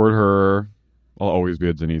I support her. I'll always be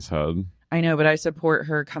a Denise head. I know, but I support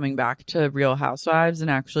her coming back to Real Housewives and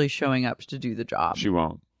actually showing up to do the job. She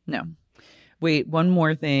won't. No. Wait, one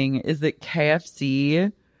more thing is that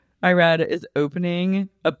KFC, I read, is opening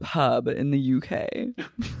a pub in the UK.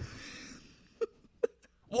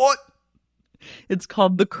 What? It's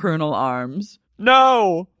called the Colonel Arms.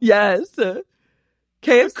 No. Yes.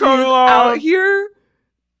 KFC is out here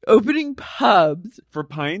opening pubs. For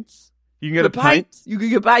pints? You can get a pint. You can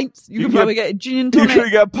get pints. You can probably get a gin and tonic. You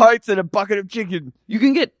can get pints and a bucket of chicken. You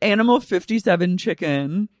can get Animal 57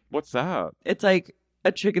 chicken. What's that? It's like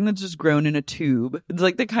a chicken that's just grown in a tube. It's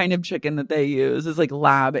like the kind of chicken that they use. It's like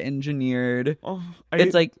lab engineered.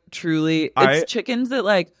 It's like truly, it's chickens that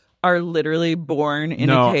like are literally born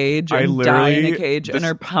in a cage and die in a cage and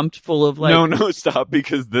are pumped full of like... No, stop,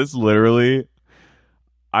 because this literally...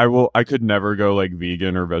 I could never go like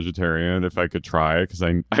vegan or vegetarian if I could try, because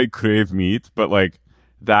I crave meat, but like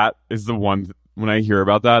that is the one, when I hear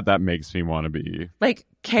about that makes me want to be like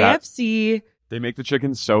KFC. They make the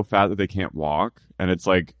chicken so fat that they can't walk, and it's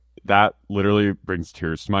like that literally brings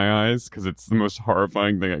tears to my eyes because it's the most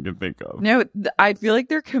horrifying thing I can think of. No, I feel like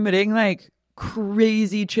they're committing like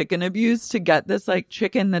crazy chicken abuse to get this like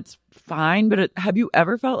chicken that's fine, but have you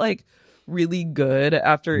ever felt like really good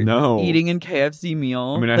after No. eating a KFC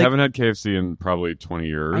meal? I mean, I Like, haven't had KFC in probably 20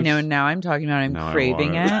 years. I know, and now I'm talking about Now I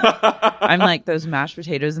craving want it. I'm like those mashed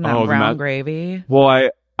potatoes and that Oh, the brown gravy. Well,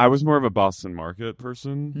 I was more of a Boston Market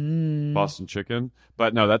person, Boston chicken.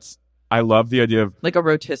 But no, I love the idea of, Like a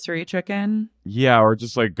rotisserie chicken. yeah, or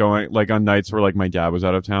just like going, like on nights where like my dad was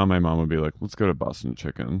out of town, my mom would be like, let's go to Boston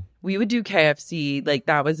chicken. We would do KFC, like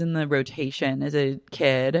that was in the rotation as a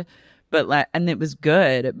kid, and it was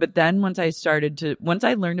good. But then once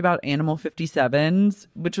I learned about Animal 57s,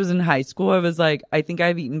 which was in high school, I was like, I think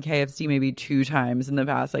I've eaten KFC maybe 2 times in the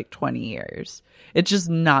past like 20 years. It's just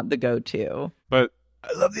not the go-to. But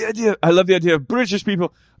I love the idea of British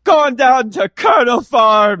people going down to Colonel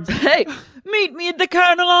Farms. Hey, meet me at the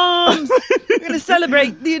Colonel Arms. We're going to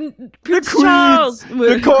celebrate the Prince Queen, Charles.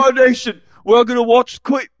 the coronation. We're going to watch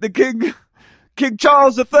the King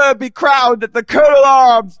Charles III be crowned at the Colonel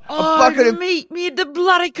Arms. Meet me at the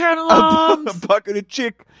bloody Colonel Arms. A bucket of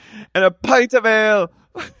chick and a pint of ale.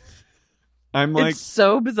 I'm like, it's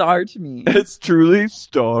so bizarre to me. it's truly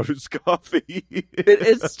Stars Coffee. It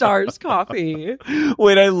is Stars Coffee.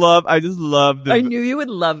 Wait, I just love I knew you would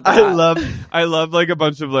love that. I love like a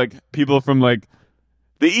bunch of like people from like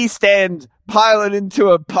the East End piling into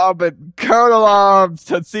a pub at Colonel Arms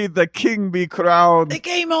to see the king be crowned. They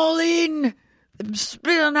came all in,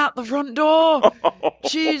 spilling out the front door,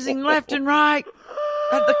 choosing left and right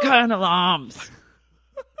at the Colonel Arms.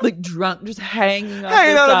 Like drunk, just hanging off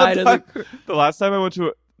the side of the... The last time I went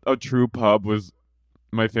to a true pub was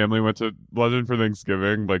my family went to London for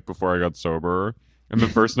Thanksgiving, like before I got sober. And the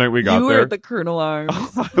first night we got you were there, at the Colonel Arms.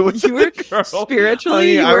 you were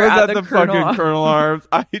spiritually. Honey, you were I was at the Colonel fucking Arms. Colonel Arms.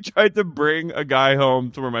 I tried to bring a guy home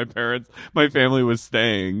to where my family was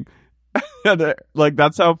staying. And like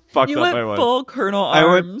that's how fucked You up went I was. full Colonel I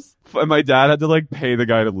Arms. And my dad had to like pay the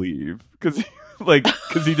guy to leave because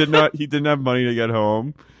he didn't have money to get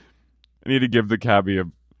home. I need to give the cabbie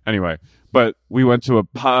anyway. But we went to a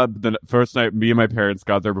pub the first night. Me and my parents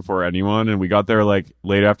got there before anyone, and we got there like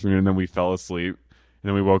late afternoon. And then we fell asleep, and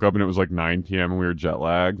then we woke up and it was like 9 p.m. and we were jet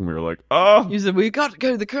lagged, and we were like, "Oh, You said we got to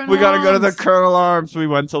go to the Colonel. we got to go to the Arms." Colonel Arms." So we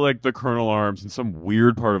went to like the Colonel Arms in some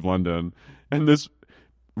weird part of London, and this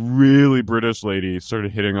really British lady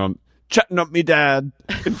started chatting up me dad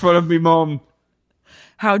in front of me mom.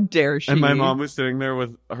 How dare she? And my mom was sitting there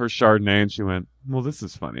with her Chardonnay, and she went, "Well, this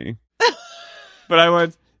is funny." But I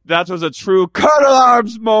went, that was a true Colonel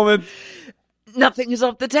Arms moment. Nothing is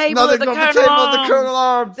off the table Nothing at the on Colonel the table Arms. at the Colonel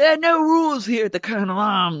Arms. There are no rules here at the Colonel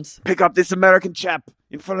Arms. Pick up this American chap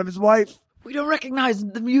in front of his wife. We don't recognize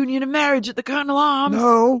the union of marriage at the Colonel Arms.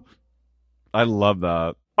 No. I love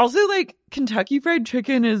that. Also, like, Kentucky Fried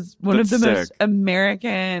Chicken is one That's of the sick. most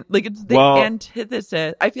American, like, it's the Well,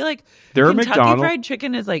 antithesis. I feel like there are Kentucky McDonald's- Fried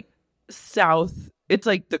Chicken is like South. It's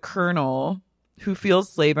like the Colonel who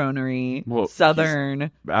feels slave ownery, Well, Southern.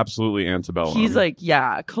 Absolutely antebellum. He's like,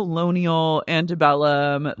 yeah, colonial,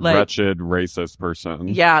 antebellum, like, wretched, racist person.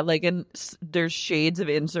 yeah, like, and there's shades of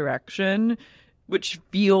insurrection, which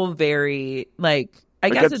feel very like. I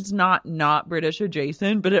Like, guess that's- it's not British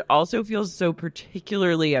adjacent, but it also feels so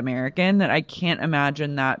particularly American that I can't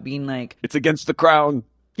imagine that being like, It's against the crown.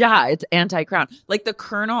 yeah, it's anti-crown. Like the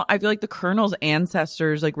Colonel, I feel like the Colonel's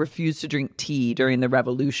ancestors like refused to drink tea during the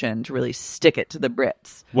Revolution to really stick it to the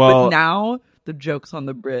Brits. Well- but now the joke's on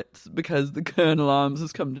the Brits because the Colonel Arms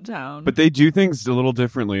has come to town. But they do things a little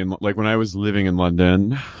differently. And like when I was living in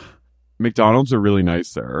London, McDonald's are really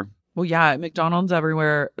nice there. well, yeah, McDonald's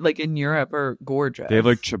everywhere, like in Europe, are gorgeous. They have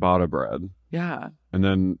like ciabatta bread. yeah. And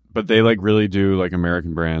then, but they like really do like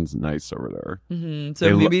American brands nice over there. Hmm. So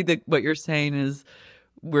They lo- maybe what you're saying is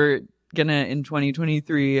we're gonna in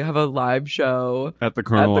 2023 have a live show At the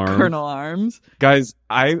Colonel at the Arms. Colonel Arms. Guys,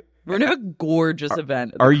 We're gonna have a gorgeous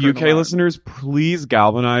event. At the our Colonel UK Arms listeners, please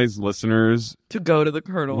galvanize listeners. to go to the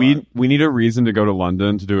Colonel Arms. We need a reason to go to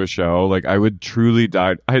London to do a show. Like I would truly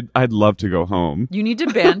die. I'd love to go home. You need to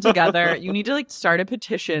band together. You need to like start a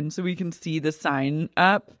petition so we can see the sign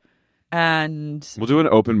up and We'll do an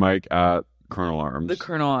open mic at Colonel Arms. the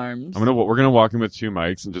Colonel Arms. We're gonna walk in with 2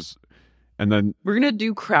 mics and then We're gonna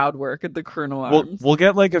do crowd work at the Colonel we'll Arms. we'll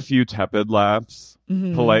get like a few tepid laughs,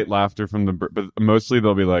 Mhm. polite laughter from but mostly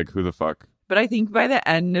they'll be like, "Who the fuck?" But I think by the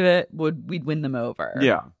end of it, we'd win them over.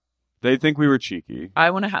 Yeah, they think we were cheeky. I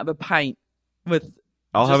want to have a pint with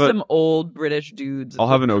I'll just have some old British dudes. I'll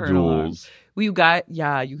at have the an Colonel O'Doul's. Arms.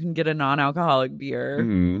 You can get a non-alcoholic beer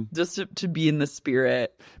Mhm. just to be in the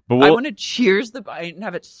spirit. But I we'll, want to cheers the pint and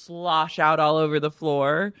have it slosh out all over the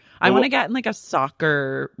floor. I Well, want to get in like a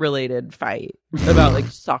soccer-related fight about like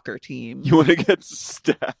soccer teams. you want to get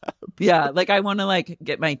stabbed. Yeah, like I want to like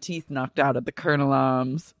get my teeth knocked out at the Colonel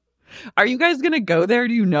Arms. Are you guys gonna go there?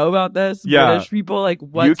 Do you know about this? Yeah. British people, like,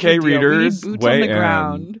 what's UK the deal? readers, we need boots weigh on the in.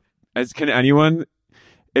 ground. Can anyone,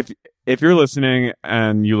 if you're listening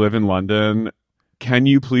and you live in London, can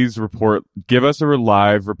you please give us a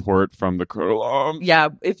live report from the Colonel Arms? Yeah,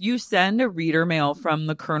 if you send a reader mail from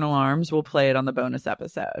the Colonel Arms, we'll play it on the bonus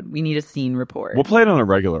episode. We need a scene report. We'll play it on a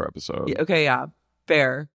regular episode. Yeah, okay, yeah,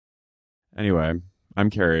 fair. Anyway, I'm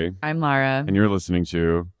Carrie, I'm Lara. and you're listening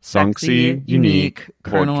to Sexy, Sunksy Unique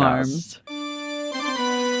Colonel Podcast. Arms.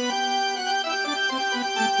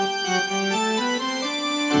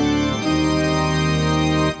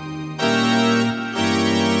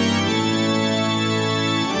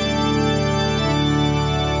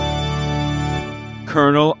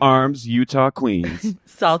 Colonel Arms, Utah Queens.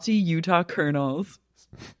 Salty Utah Colonels.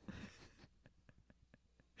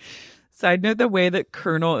 Side note, the way that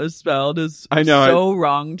Colonel is spelled is so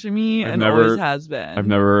wrong to me and always has been.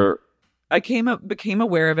 I became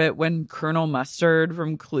aware of it when Colonel Mustard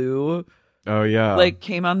from Clue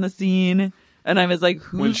came on the scene, and I was like,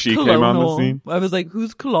 who's when she Colonel? came on the scene? I was like,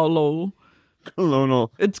 who's Colonel?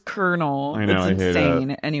 Colonel. It's Colonel. I know, it's I hate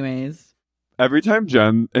insane. it. Anyways. Every time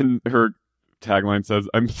Jen in her tagline says,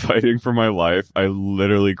 I'm fighting for my life, I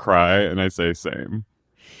literally cry and I say same.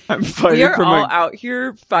 I'm fighting we are for all out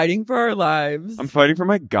here fighting for our lives. I'm fighting for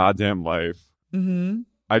my goddamn life. Mm-hmm.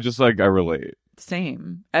 I just I relate.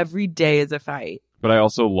 Same. Every day is a fight. But I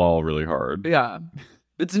also lol really hard. Yeah.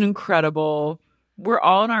 It's an incredible... We're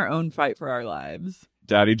all in our own fight for our lives.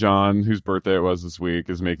 Daddy John, whose birthday it was this week,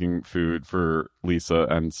 is making food for Lisa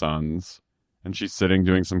and sons. And she's sitting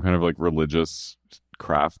doing some kind of religious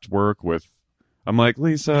craft work with... I'm like,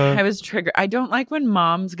 Lisa... I was triggered. I don't like when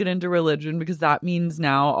moms get into religion because that means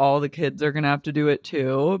now all the kids are going to have to do it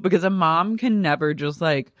too. Because a mom can never just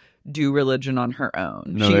do religion on her own.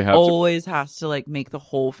 No, she always has to make the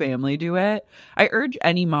whole family do it. I urge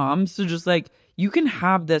any moms to just you can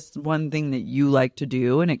have this one thing that you like to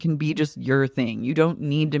do and it can be just your thing. You don't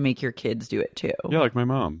need to make your kids do it too. Yeah, like my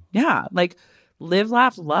mom. Yeah, live,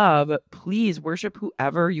 laugh, love. Please worship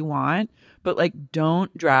whoever you want, but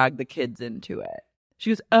don't drag the kids into it. She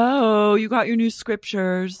goes, oh, you got your new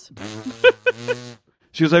scriptures.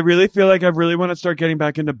 She goes, I really feel like I really want to start getting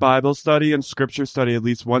back into Bible study and scripture study at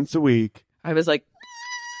least once a week. I was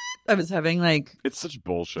having it's such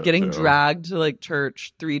bullshit. Getting too. dragged to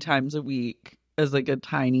church 3 times a week as a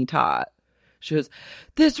tiny tot. She goes,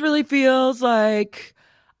 this really feels like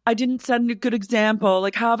I didn't set a good example.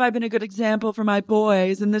 How have I been a good example for my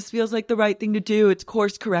boys? And this feels like the right thing to do. It's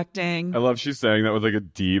course correcting. I love she's saying that with a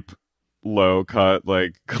deep, low cut,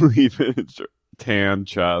 cleavage, tan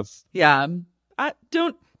chest. Yeah.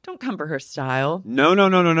 Don't come for her style. No.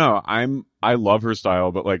 I love her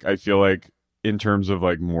style, but I feel in terms of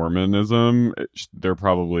Mormonism, they're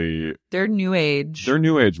new age. They're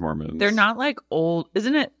new age Mormons. They're not old.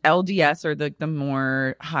 Isn't it LDS or the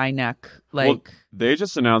more high neck? Well, they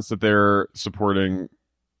just announced that they're supporting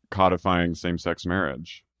codifying same sex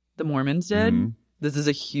marriage. The Mormons did. Mm-hmm. This is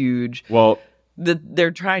a huge. Well,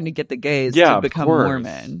 they're trying to get the gays Yeah, to of become course.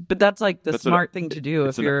 Mormon, but that's the smart thing to do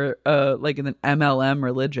if you're in an MLM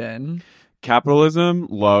religion. Capitalism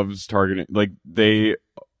loves targeting.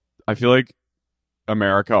 I feel like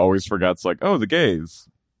America always forgets. Oh, the gays,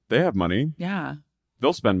 they have money. Yeah,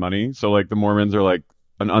 they'll spend money. So the Mormons are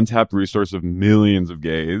an untapped resource of millions of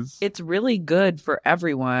gays. It's really good for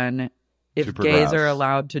everyone if To gays progress. are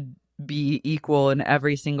allowed to be equal in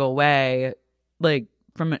every single way.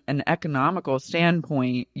 From an economical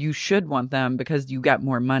standpoint, you should want them because you get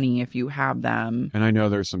more money if you have them. And I know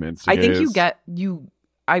there's some insta I think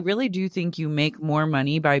I really do think you make more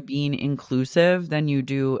money by being inclusive than you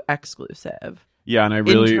do exclusive. Yeah,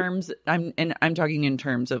 and I'm talking in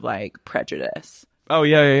terms of prejudice. Oh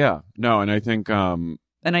yeah. No, and I think And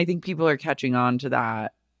I think people are catching on to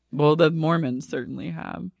that. Well, the Mormons certainly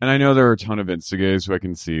have. and I know there are a ton of insta gays who I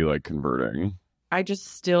can see converting. I just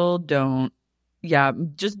still don't. Yeah,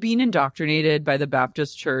 just being indoctrinated by the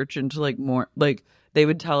Baptist Church into more they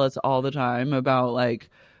would tell us all the time about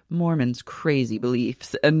Mormons' crazy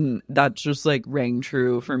beliefs, and that just rang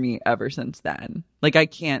true for me ever since then. I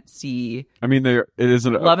can't see. I mean, it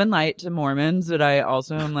isn't Love and light to Mormons, but I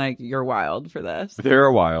also am you're wild for this.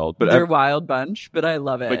 They're wild, but They're a wild bunch, but I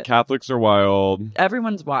love it. But Catholics are wild.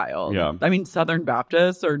 Everyone's wild. Yeah. I mean, Southern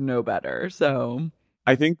Baptists are no better. So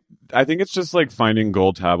I think it's just finding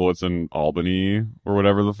gold tablets in Albany or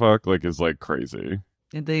whatever the fuck is crazy.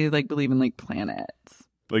 they believe in planets.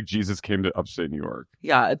 Jesus came to upstate New York.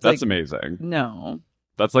 Yeah, That's amazing. No.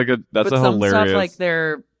 That's But a some hilarious stuff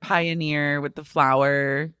they're pioneer with the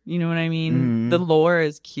flower. You know what I mean? Mhm. The lore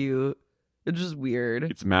is cute. It's just weird.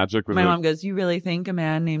 It's magic with My mom goes, "You really think a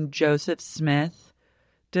man named Joseph Smith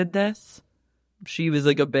did this?" She was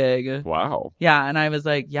like a big... Wow. Yeah, and I was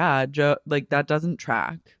like, yeah, Joe, like that doesn't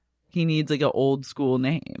track. He needs like an old school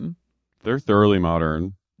name. They're thoroughly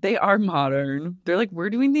modern. They are modern. They're like, we're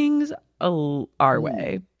doing things our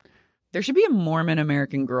way. There should be a Mormon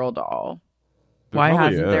American Girl doll. Why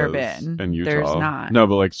probably hasn't there is been? in Utah? There's not. No,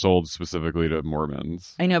 but like sold specifically to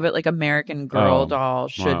Mormons. I know, but like American Girl doll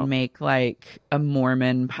should wow. make like a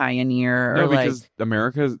Mormon pioneer. No, or because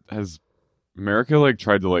America like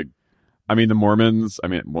tried to like, I mean, the Mormons, I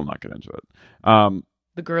mean, we'll not get into it.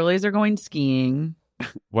 The girlies are going skiing.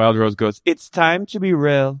 Wild Rose goes, "It's time to be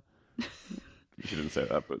real." She didn't say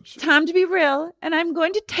that, but Time to be real, and I'm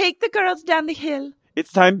going to take the girls down the hill.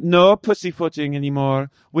 it's time, no pussyfooting anymore.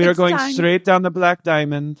 We are It's going time. straight down the Black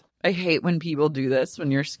Diamond. I hate when people do this when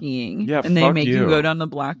you're skiing. Yeah, and they fuck make you you. go down the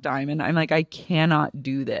Black Diamond. I'm like, I cannot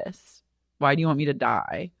do this. Why do you want me to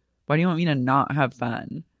die? Why do you want me to not have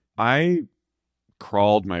fun? I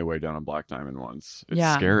crawled my way down a Black Diamond once. It's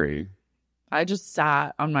Yeah. scary. I just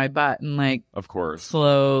sat on my butt and like Of course.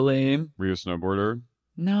 slowly. Were you a snowboarder?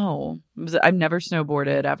 No, I've never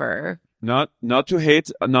snowboarded ever. Not to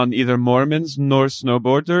hate on either Mormons nor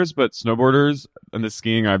snowboarders, but snowboarders and the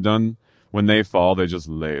skiing I've done, when they fall, they just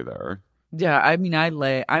lay there. Yeah, I mean,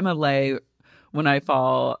 I'm a lay when I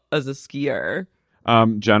fall as a skier.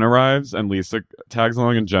 Jen arrives and Lisa tags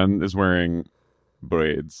along, and Jen is wearing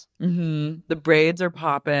braids. The braids are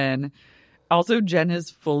popping. Also, Jen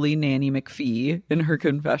is fully Nanny McPhee in her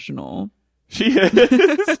confessional. She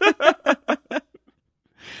is.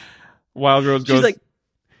 Wild Rose goes, She's like,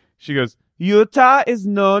 she goes, "Utah is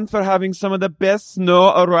known for having some of the best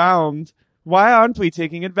snow around. Why aren't we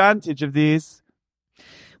taking advantage of these?"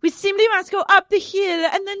 we simply must go up the hill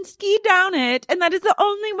and then ski down it, and that is the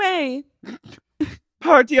only way.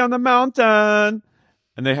 Party on the mountain.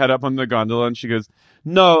 And they head up on the gondola, and she goes,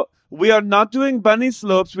 "No, we are not doing bunny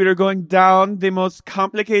slopes. We are going down the most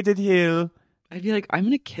complicated hill." I'd be like, I'm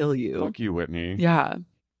going to kill you. Fuck you, Whitney. Yeah.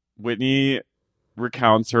 Whitney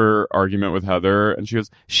recounts her argument with Heather, and she goes,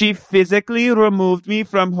 "She physically removed me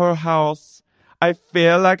from her house. I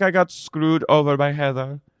feel like I got screwed over by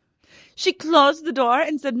Heather." She closed the door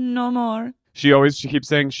and said no more. She keeps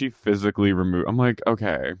saying she physically removed. I'm like,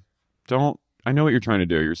 okay, I know what you're trying to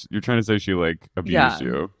do. You're trying to say she like abused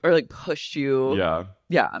you. Or like pushed you. Yeah.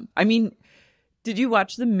 Yeah. I mean, did you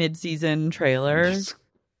watch the mid-season trailer?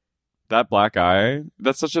 That black eye,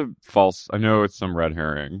 that's such a false, I know it's some red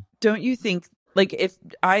herring. Don't you think, like,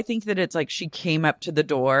 I think that it's like she came up to the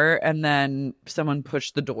door and then someone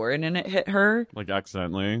pushed the door in and it hit her. Like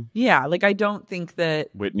accidentally. Yeah. Like, I don't think that,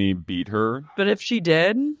 Whitney beat her. but if she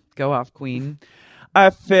did, go off, queen. I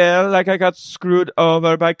feel like I got screwed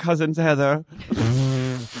over by cousin Heather.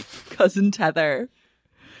 Cousin Tether.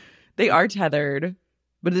 They are tethered,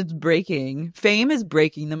 but it's breaking. Fame is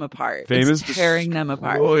breaking them apart. Fame it's is tearing them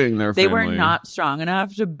apart. destroying their They were family. not strong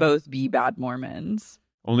enough to both be bad Mormons.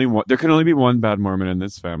 Only one. There can only be one bad Mormon in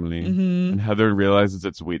this family. Mm-hmm. And Heather realizes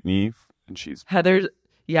it's Whitney, and she's Heather's,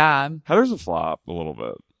 yeah. Heather's a flop a little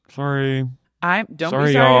bit. Sorry. Don't Sorry,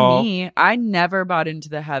 be sorry y'all. to me. I never bought into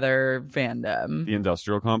the Heather fandom. The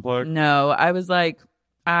industrial complex. No, I was like,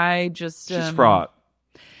 I just She's fraught.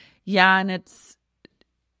 Yeah, and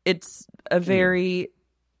it's a very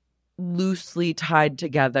loosely tied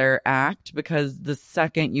together act, because the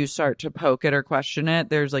second you start to poke it or question it,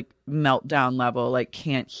 there's like meltdown level, like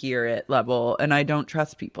can't hear it level, and I don't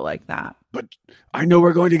trust people like that. But I know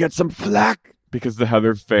we're going to get some flack because the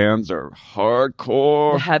Heather fans are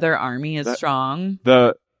hardcore. The Heather army is strong.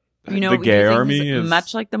 The You know, the we gay do things army is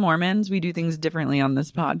much like the Mormons. We do things differently on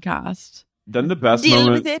this podcast. Then the best Deal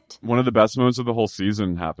moment, with it. one of the best moments of the whole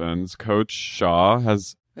season happens. Coach Shaw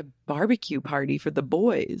has. A barbecue party for the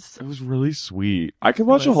boys. It was really sweet. I could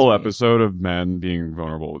watch a was whole sweet. episode of men being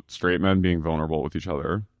vulnerable, straight men being vulnerable with each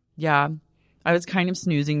other. Yeah. I was kind of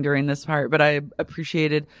snoozing during this part, but I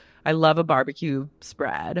love a barbecue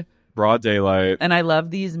spread. Broad daylight. And I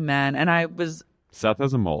love these men. And Seth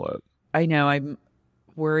has a mullet. I know I'm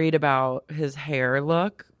worried about his hair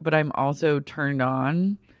look, but I'm also turned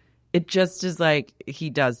on. It just is like he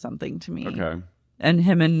does something to me. Okay. And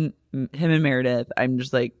him and Meredith, I'm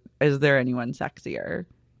just like, is there anyone sexier?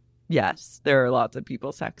 Yes, there are lots of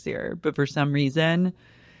people sexier, but for some reason,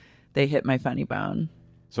 they hit my funny bone.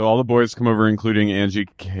 So all the boys come over, including Angie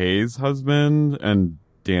K's husband and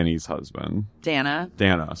Danny's husband. Dana.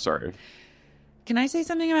 Sorry. Can I say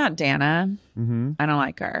something about Dana? Mm-hmm. I don't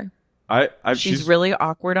like her. She's really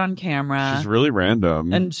awkward on camera. She's really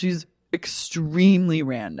random. And she's extremely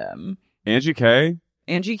random. Angie K?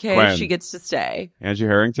 Angie K, Gwen. she gets to stay. Angie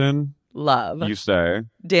Harrington? Love. You say.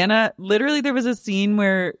 Dana, literally there was a scene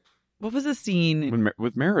where, what was the scene?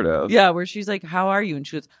 With Meredith. Yeah, where she's like, how are you? And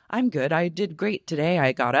she goes, I'm good. I did great today.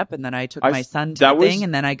 I got up and then I took my son to the thing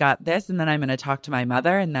and then I got this and then I'm going to talk to my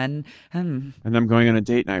mother and then... And I'm going on a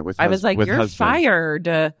date night with I was like, you're husband.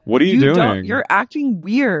 Fired. What are you doing? You're acting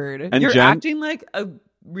weird. And you're Jen, acting like a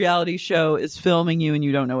reality show is filming you and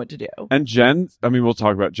you don't know what to do. And Jen, I mean, we'll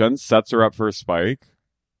talk about Jen sets her up for a spike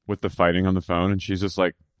with the fighting on the phone and she's just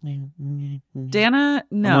like... Dana,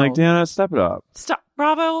 no. I'm like, Dana, step it up. Stop.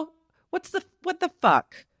 Bravo. What the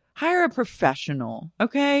fuck? Hire a professional,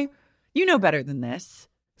 okay? You know better than this.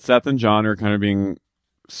 Seth and John are kind of being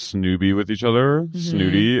snooby with each other,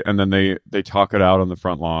 snooty, and then they talk it out on the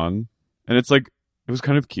front lawn. And it's like, it was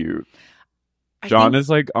kind of cute. John is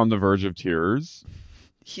like on the verge of tears.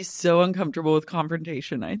 He's so uncomfortable with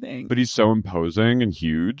confrontation, I think. But he's so imposing and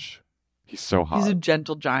huge. He's so hot. He's a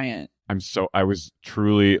gentle giant. I was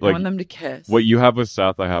truly I like, want them to kiss. What you have with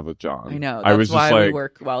Seth, I have with John. I know. That's I was why just like, we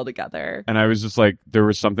work well together. And I was just like, there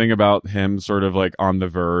was something about him sort of like on the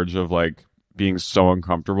verge of like being so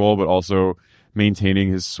uncomfortable, but also maintaining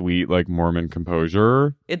his sweet like Mormon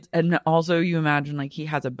composure. And also you imagine like he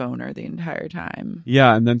has a boner the entire time.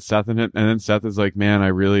 Yeah, and then Seth is like, man, I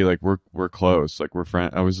really like we're close, like we're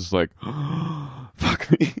friends. I was just like, oh,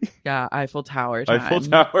 fuck me. Yeah, Eiffel Tower time. Eiffel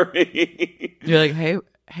Tower. You're like, hey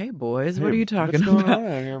boys, what are you talking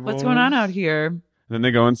about? What's going on out here? And then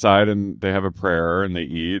they go inside and they have a prayer and they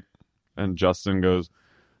eat. And Justin goes,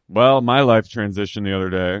 well, my life transitioned the other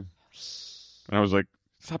day. And I was like,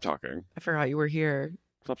 stop talking. I forgot you were here.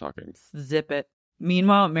 Stop talking. Zip it.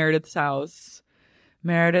 Meanwhile, at Meredith's house,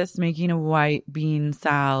 Meredith's making a white bean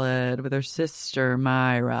salad with her sister,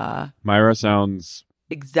 Myra. Myra sounds...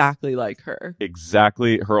 exactly like her.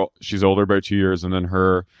 Exactly. She's older by 2 years. And then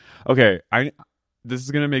her... Okay, this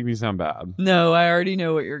is going to make me sound bad. No, I already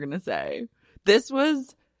know what you're going to say. This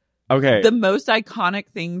was okay. The most iconic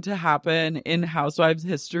thing to happen in Housewives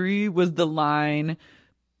history was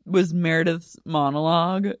Meredith's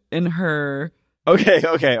monologue in her...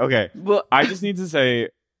 Okay. Well, I just need to say,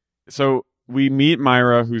 so we meet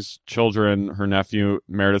Myra, whose children, her nephew,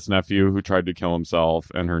 Meredith's nephew, who tried to kill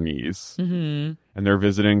himself, and her niece. Mm-hmm. And they're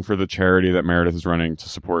visiting for the charity that Meredith is running to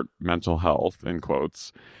support mental health, in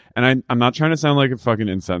quotes. And I'm not trying to sound like a fucking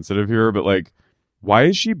insensitive here, but like, why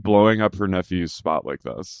is she blowing up her nephew's spot like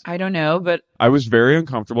this? I don't know, but I was very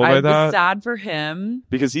uncomfortable by that. I was sad for him.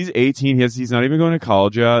 Because he's 18, he's not even going to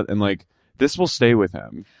college yet, and like, this will stay with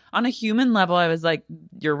him. On a human level, I was like,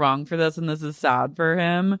 you're wrong for this, and this is sad for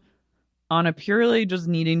him. On a purely just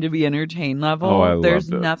needing to be entertained level, there's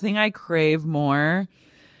nothing I crave more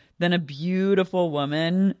than a beautiful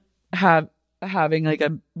woman having like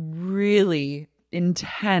a really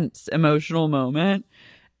intense emotional moment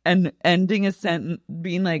and ending a sentence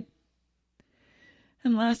being like,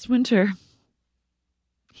 and last winter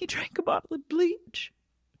he drank a bottle of bleach.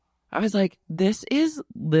 I was like, this is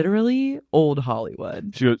literally old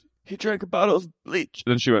Hollywood. She goes, he drank a bottle of bleach.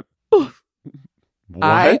 And then she went, oof.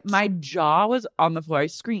 What? My jaw was on the floor. I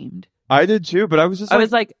screamed. I did too, but I was just I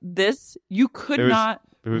was like, this, you could not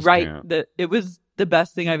write that. It was the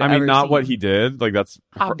best thing I've ever seen. Not what he did. Like, that's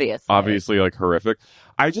obviously like horrific.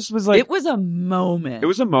 I just was like, it was a moment. It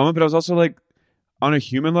was a moment, but I was also like, on a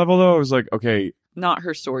human level though, I was like, okay. Not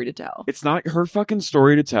her story to tell. It's not her fucking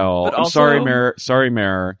story to tell. But I'm sorry, Mayor. Sorry,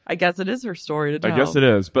 Mayor. I guess it is her story to tell. I guess it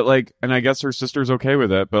is. But like, and I guess her sister's okay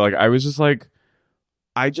with it. But like, I was just like,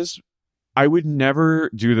 I would never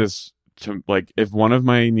do this to, like, if one of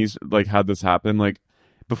my nieces like had this happen, like,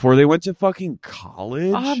 before they went to fucking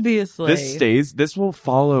college. Obviously. This will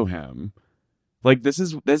follow him. Like, this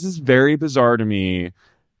is very bizarre to me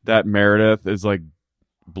that Meredith is like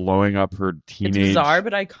blowing up her teenage. It's bizarre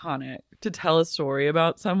but iconic to tell a story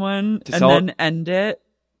about someone and then end it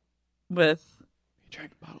with, he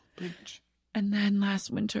drank a bottle of bleach. And then last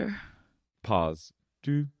winter. Pause.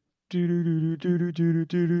 He drank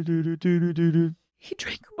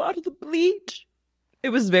a bottle of bleach. It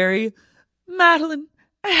was very, Madeline,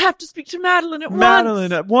 I have to speak to Madeline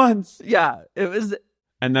at once. Yeah, it was.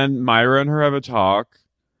 And then Myra and her have a talk.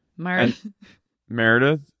 And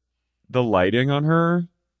Meredith, the lighting on her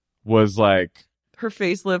was like, her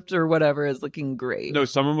facelift or whatever is looking great. No,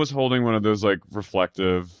 someone was holding one of those like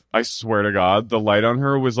reflective. I swear to God, the light on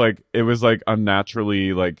her was like, it was like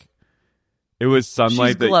unnaturally like, it was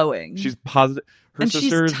sunlight. She's glowing. She's positive. Her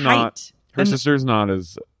sister's not. Her sister's not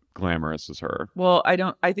as glamorous as her. Well,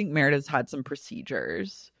 I think Meredith's had some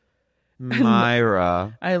procedures.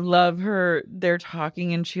 Myra. I love her. They're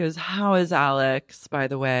talking and she goes, how is Alex, by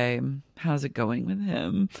the way? How's it going with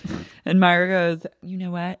him? And Myra goes, you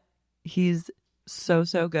know what? He's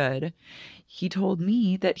so good. He told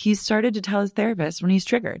me that he started to tell his therapist when he's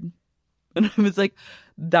triggered. And I was like,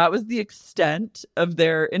 that was the extent of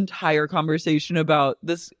their entire conversation about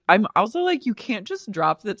this. I'm also like, you can't just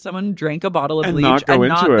drop that someone drank a bottle of And bleach not go and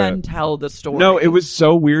not into it. then tell the story. No, it was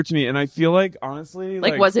so weird to me. And I feel like, honestly,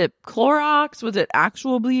 like was it Clorox? Was it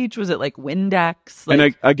actual bleach? Was it like Windex? Like,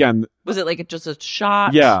 and again, was it like just a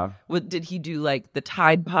shot? Yeah. Did he do like the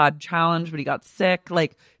Tide Pod challenge, but he got sick?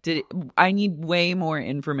 Like, I need way more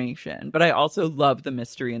information, but I also love the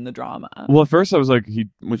mystery and the drama. well, at first I was like,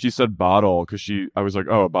 when she said bottle, I was like,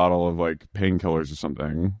 oh, a bottle of like painkillers or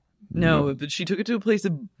something. No, but she took it to a place, a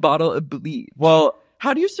bottle of bleach. Well,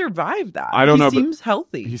 how do you survive that? I don't know. He seems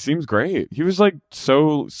healthy. He seems great. He was like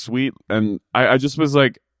so sweet. And I just was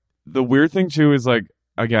like, the weird thing too is like,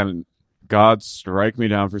 again, God strike me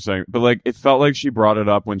down for saying, but like, it felt like she brought it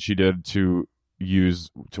up when she did to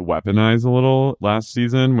weaponize a little last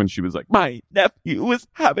season when she was like, my nephew was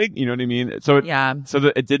having, you know what I mean? So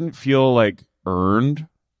it didn't feel like earned.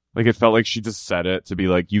 Like it felt like she just said it to be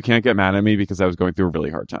like, you can't get mad at me because I was going through a really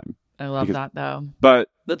hard time. I love that though. But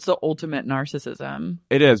that's the ultimate narcissism.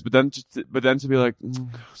 It is. But then to be like,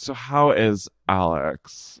 so how is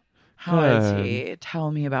Alex? How is he? Tell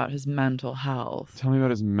me about his mental health. Tell me about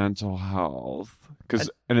his mental health.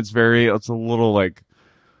 And it's a little like,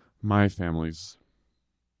 my family's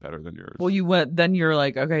better than yours. Well, then you're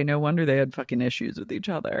like, okay, no wonder they had fucking issues with each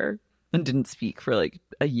other and didn't speak for like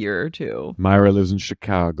a year or two. Myra lives in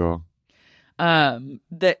Chicago.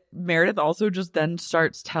 That Meredith also just then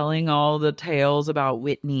starts telling all the tales about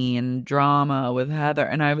Whitney and drama with Heather.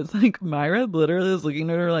 And I was like, Myra literally is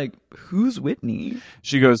looking at her like, who's Whitney?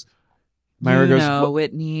 She goes, Myra goes,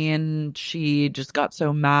 Whitney, and she just got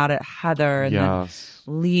so mad at Heather and then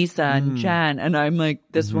Lisa and Jen, and I'm like,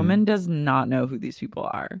 this woman does not know who these people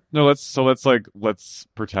are. No, let's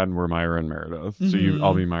pretend we're Myra and Meredith. So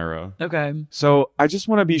I'll be Myra. Okay. So I just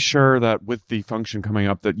want to be sure that with the function coming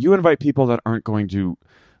up, that you invite people that aren't going to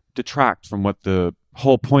detract from what the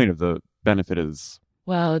whole point of the benefit is.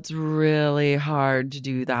 Well, it's really hard to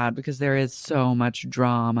do that because there is so much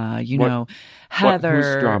drama. You know,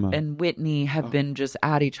 Heather and Whitney have been just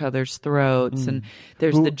at each other's throats. And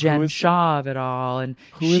there's the Jen Shaw of it all. And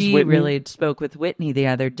she really spoke with Whitney the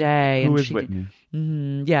other day. Who is Whitney?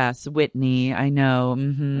 Yes, Whitney. I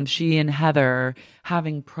know. She and Heather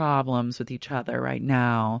having problems with each other right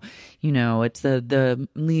now. You know, it's the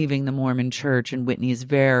leaving the Mormon church, and Whitney's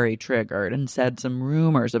very triggered and said some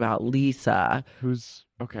rumors about Lisa. Who's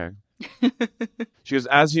okay? She goes,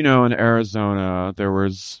 as you know, in Arizona, there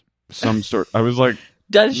was some sort. I was like,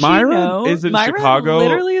 does she Myra know? is in Myra Chicago.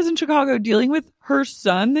 Literally is in Chicago dealing with her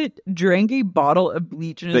son that drank a bottle of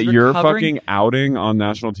bleach and that is you're recovering. fucking outing on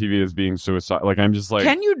national TV as being suicide. Like, I'm just like,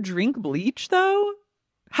 can you drink bleach though?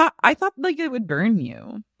 I thought like it would burn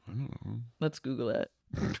you. I don't know. Let's Google it.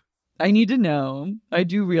 I need to know. I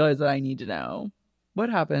do realize that I need to know what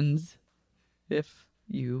happens if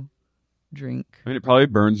you drink. I mean, it probably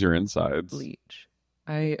burns your insides. Bleach.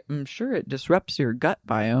 I am sure it disrupts your gut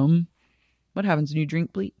biome. What happens when you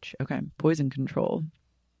drink bleach? Okay, poison control.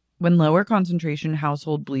 When lower concentration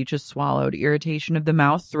household bleach is swallowed, irritation of the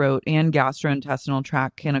mouth, throat, and gastrointestinal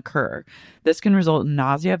tract can occur. This can result in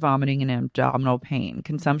nausea, vomiting, and abdominal pain.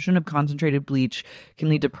 Consumption of concentrated bleach can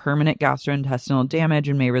lead to permanent gastrointestinal damage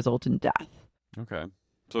and may result in death. Okay.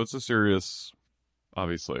 So it's a serious,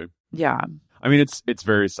 obviously. Yeah. I mean, it's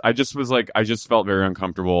very, I just felt very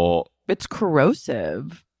uncomfortable. It's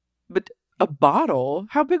corrosive. But a bottle?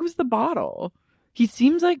 How big was the bottle? He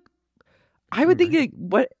seems like, I would think, like,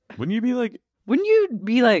 what? Wouldn't you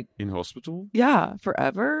be like in hospital? Yeah,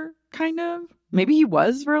 forever, kind of. Maybe he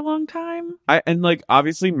was for a long time. And like,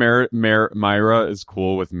 obviously, Myra is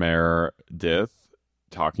cool with Meredith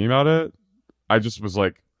talking about it. I just was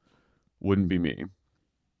like, wouldn't be me.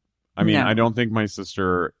 I mean, no. I don't think my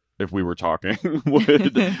sister, if we were talking,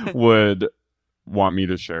 would want me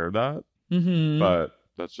to share that. Mm-hmm. But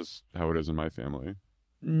that's just how it is in my family.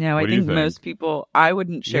 No, I think most people, I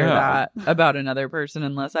wouldn't share that about another person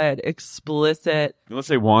unless I had explicit, unless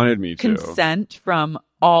they wanted me to, consent from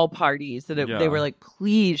all parties that they were like,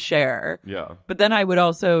 please share. Yeah. But then I would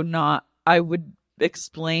also not, I would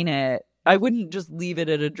explain it. I wouldn't just leave it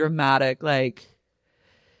at a dramatic, like,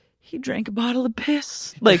 he drank a bottle of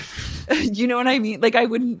piss. Like, you know what I mean? Like, I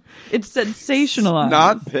wouldn't, it's sensationalized.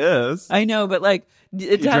 Not piss. I know, but like,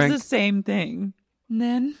 it has the same thing. And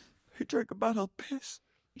then he drank a bottle of piss.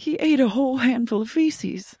 He ate a whole handful of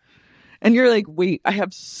feces. And you're like, wait, I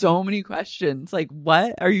have so many questions. Like,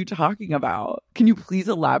 what are you talking about? Can you please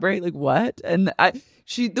elaborate? Like, what? And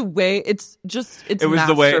the way it was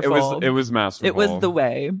masterful. It was masterful. It was the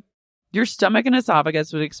way. Your stomach and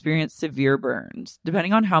esophagus would experience severe burns.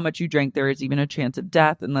 Depending on how much you drank, there is even a chance of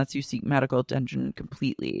death unless you seek medical attention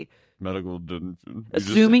completely.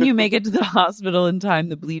 Assuming you make it to the hospital in time,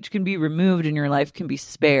 the bleach can be removed and your life can be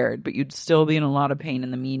spared, but you'd still be in a lot of pain in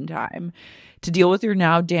the meantime. To deal with your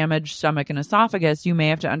now damaged stomach and esophagus, you may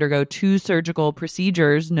have to undergo 2 surgical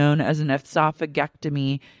procedures known as an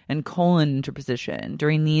esophagectomy and colon interposition.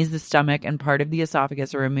 During these, the stomach and part of the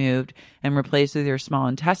esophagus are removed and replaced with your small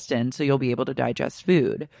intestine, so you'll be able to digest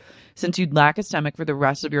food. Since you'd lack a stomach for the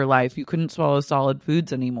rest of your life, you couldn't swallow solid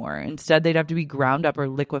foods anymore. Instead, they'd have to be ground up or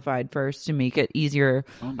liquefied first to make it easier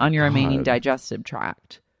on your remaining digestive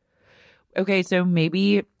tract. Okay, so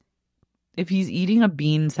maybe if he's eating a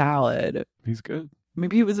bean salad, he's good.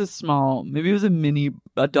 Maybe it was a dollhouse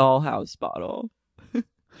bottle.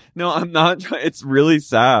 No, I'm not. It's really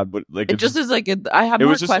sad, but like it just is like I have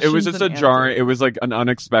more questions. It was just a jarring. It was like an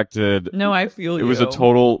unexpected. No, I feel you. It was a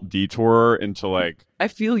total detour into like. I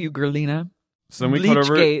feel you, Gerlina. So then we cut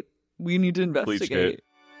over. Bleachgate. We need to investigate. Bleachgate.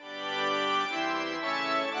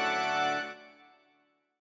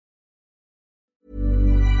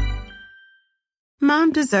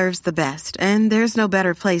 Mom deserves the best, and there's no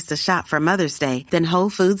better place to shop for Mother's Day than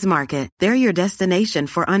Whole Foods Market. They're your destination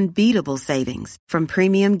for unbeatable savings, from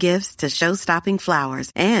premium gifts to show-stopping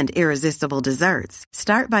flowers and irresistible desserts.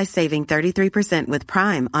 Start by saving 33% with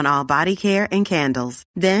Prime on all body care and candles.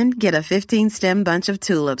 Then get a 15-stem bunch of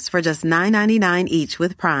tulips for just $9.99 each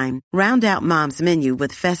with Prime. Round out Mom's menu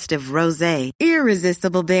with festive rosé,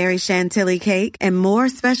 irresistible berry chantilly cake, and more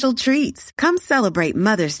special treats. Come celebrate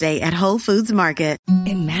Mother's Day at Whole Foods Market.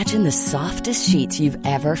 Imagine the softest sheets you've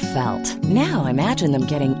ever felt. Now imagine them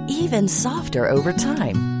getting even softer over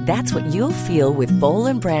time. That's what you'll feel with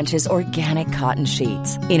Boll & Branch's organic cotton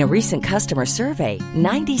sheets. In a recent customer survey,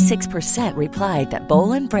 96% replied that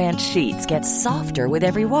Boll & Branch sheets get softer with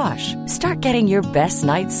every wash. Start getting your best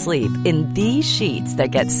night's sleep in these sheets that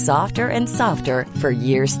get softer and softer for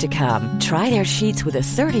years to come. Try their sheets with a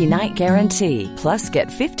 30-night guarantee. Plus, get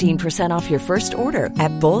 15% off your first order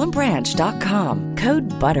at bollandbranch.com.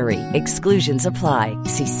 Code BUTTERY. Exclusions apply.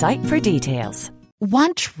 See site for details.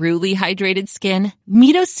 Want truly hydrated skin?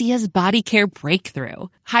 Meet Osea's Body Care Breakthrough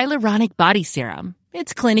Hyaluronic Body Serum.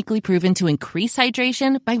 It's clinically proven to increase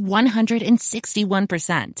hydration by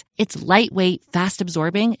 161%. It's lightweight,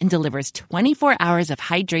 fast-absorbing, and delivers 24 hours of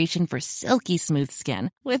hydration for silky smooth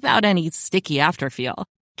skin without any sticky afterfeel.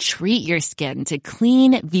 Treat your skin to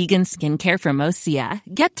clean, vegan skincare from Osea.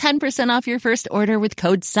 Get 10% off your first order with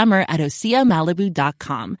code SUMMER at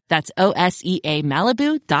OseaMalibu.com. That's OSEA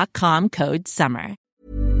Malibu.com, code SUMMER.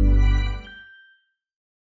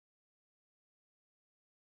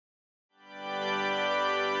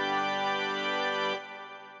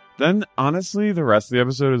 Then, honestly, the rest of the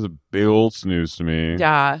episode is a big old snooze to me.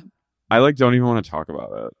 Yeah. I don't even want to talk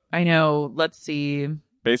about it. I know. Let's see.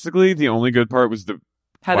 Basically, the only good part was the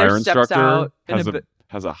Heather choir steps out instructor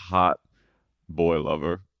has a hot boy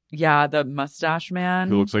lover. Yeah, the mustache man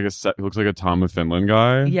who looks like a Tom of Finland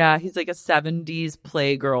guy. Yeah, he's like a 70s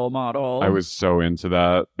Playgirl model. I was so into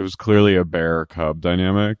that. It was clearly a bear cub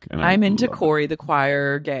dynamic, and I'm into Corey, the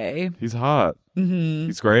choir gay. He's hot. Mm-hmm.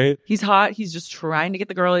 He's great. He's hot. He's just trying to get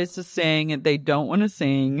the girlies to sing, and they don't want to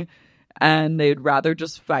sing, and they'd rather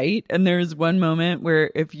just fight. And there's one moment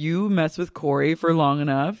where if you mess with Corey for long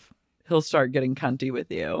enough, he'll start getting cunty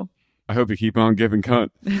with you. I hope you keep on giving cunt.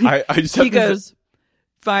 I just he goes,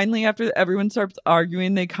 finally, after everyone starts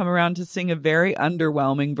arguing, they come around to sing a very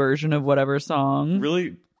underwhelming version of whatever song.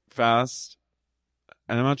 Really fast.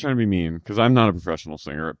 And I'm not trying to be mean, because I'm not a professional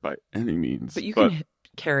singer by any means. But you can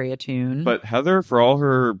carry a tune. But Heather, for all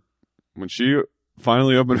her, when she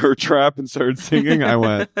finally opened her trap and started singing, I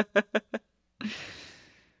went.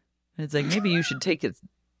 It's like, maybe you should take a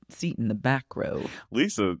seat in the back row.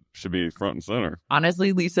 Lisa should be front and center.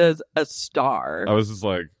 Honestly, Lisa's a star. I was just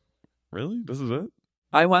like, really? This is it?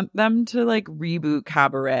 I want them to like reboot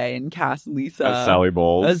Cabaret and cast Lisa as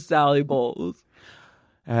Sally Bowles.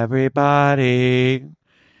 Everybody.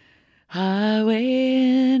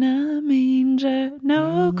 Highway in a manger,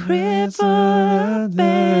 no crib for a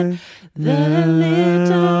bed. The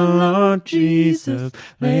little Lord Jesus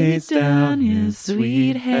lays down his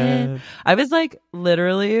sweet head. I was like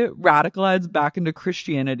literally radicalized back into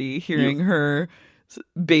Christianity hearing her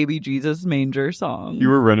Baby Jesus Manger song. You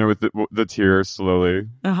were running with the tears slowly.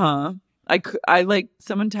 Uh-huh. I like,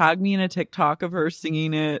 someone tagged me in a TikTok of her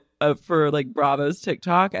singing it for like Bravo's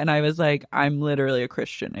TikTok, and I was like, I'm literally a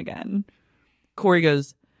Christian again. Corey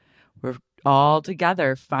goes, we're all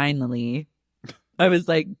together finally. I was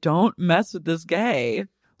like, don't mess with this gay.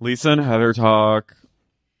 Lisa and Heather talk.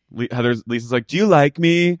 Lisa's like, do you like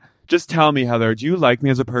me? Just tell me, Heather, do you like me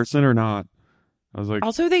as a person or not? I was like,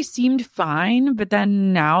 Also, they seemed fine, but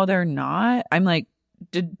then now they're not. I'm like,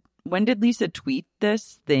 when did Lisa tweet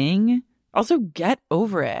this thing? Also, get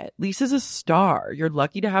over it. Lisa's a star. You're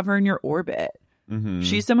lucky to have her in your orbit. mm-hmm.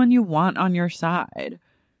 She's someone you want on your side,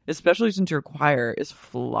 especially since your choir is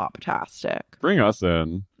floptastic. Bring us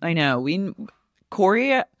in. I know.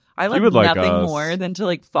 Corey, I would like like nothing us. more than to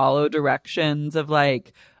like follow directions of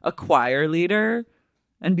like a choir leader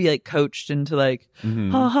and be like coached into like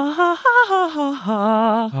Mhm. ha ha ha ha ha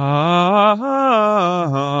ha.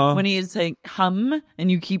 Ah, When he's saying hum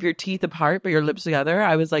and you keep your teeth apart but your lips together,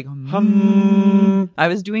 I was like hum. I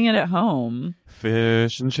was doing it at home.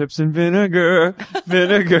 Fish and chips and vinegar,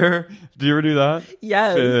 vinegar. Do you ever do that?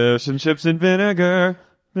 Yes. Fish and chips and vinegar,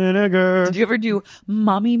 vinegar. Did you ever do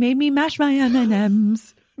Mommy made me mash my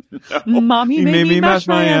M&Ms? Mommy He made me mash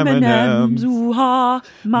my M&Ms. M&Ms. Ooh ha.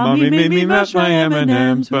 Mommy made me mash my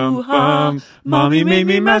M&Ms. Ooh ha. Mommy made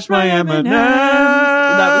me mash my M&Ms.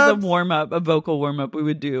 That was a warm up, a vocal warm up we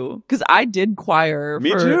would do because I did choir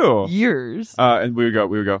Me for too. years. And we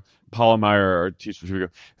would go. Paula Meyer, our teacher, she would go,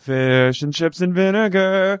 fish and chips and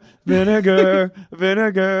vinegar, vinegar,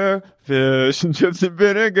 vinegar, fish and chips and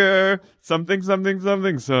vinegar, something, something,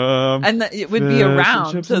 something, some. And it would be fish and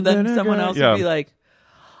around, chips so and then vinegar. someone else Yeah. would be like,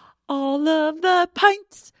 all of the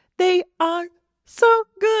pints, they are so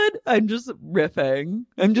good. I'm just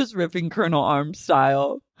riffing Colonel Arms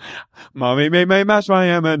style. Mommy made me mash my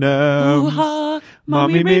M&Ms. Ooh ha.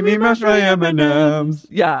 Mommy made me mash my M&Ms.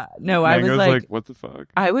 Yeah, no, I was Mango's like, what the fuck?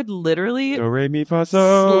 I would literally Do, re, mi, fa,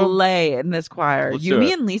 so. slay in this choir. Let's do Yumi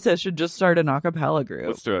it. and Lisa should just start an a cappella group.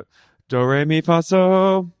 Let's do it. Do, re, mi, fa,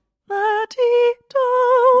 so.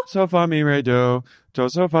 La-ti-do. So, fa, mi, re, do. Do,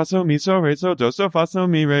 so, fa, so, mi, so, re, so. Do, so, fa, so,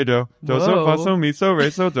 mi, re, do. Do, so, fa, Whoa. so, mi, so, re,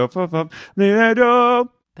 so. Do, fa, fa, mi, re, do.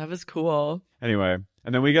 That was cool. Anyway,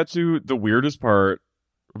 and then we get to the weirdest part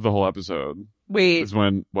of the whole episode. Wait, Is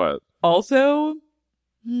when, what? also,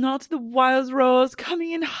 not the wild rose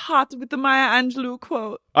coming in hot with the Maya Angelou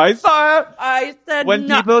quote. I saw it! I said When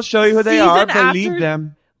no. people show you who they Season are, believe after-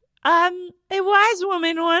 them. A wise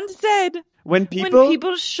woman once said, When when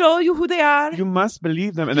people show you who they are, you must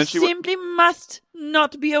believe them. And you then she simply must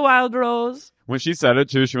not be a wild rose. when she said it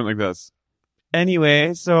too, she went like this.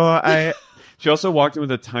 Anyway, so she also walked in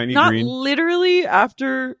with a tiny Not green. literally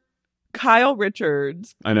after Kyle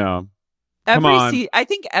Richards. I know. Come on. I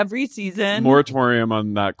think every season Moratorium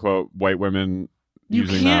on that quote. White women you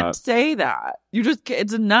using can't that. say that. You just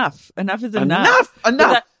it's enough. Enough is enough. Enough! But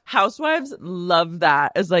Enough! that- Housewives love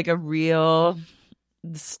that as like a real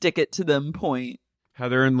stick it to them point.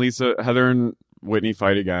 Heather and Whitney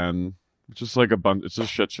fight again. It's just like it's a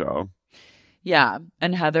shit show. Yeah,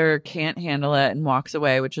 and Heather can't handle it and walks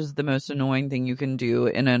away, which is the most annoying thing you can do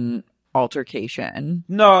in an altercation.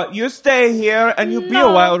 No, you stay here and you be a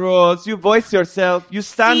No. wild rose. You voice yourself. You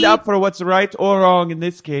stand See? up for what's right or wrong in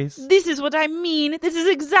this case. This is what I mean. This is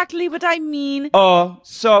exactly what I mean. Oh,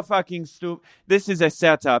 so fucking stupid. This is a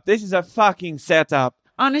setup. This is a fucking setup.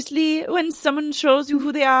 Honestly, when someone shows you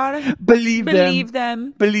who they are, Believe believe them.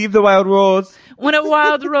 them. Believe the wild rose. When a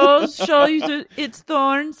wild rose shows you its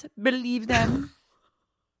thorns, believe them.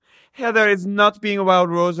 Heather is not being a wild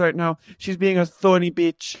rose right now. She's being a thorny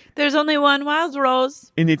bitch. There's only one wild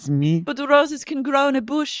rose, And it's me. but the roses can grow in a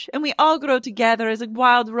bush, and we all grow together as a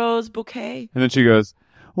wild rose bouquet. And then she goes,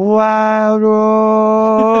 Wild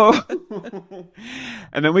rose.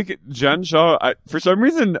 and then Jen Shaw, for some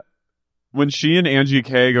reason, when she and Angie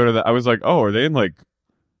K go to I was like, oh, are they in like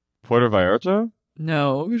Puerto Vallarta?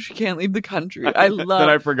 No, she can't leave the country. I love That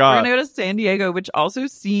I forgot. We're gonna go to San Diego, which also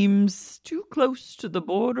seems too close to the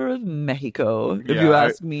border of Mexico, if Yeah, you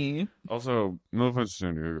ask me. Also, no offense to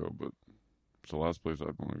San Diego, but it's the last place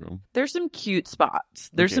I'd want to go. There's some cute spots.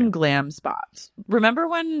 There's Okay. some glam spots. Remember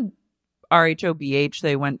when RHOBH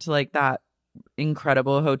they went to like that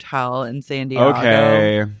incredible hotel in San Diego?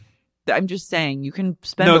 Okay. I'm just saying you can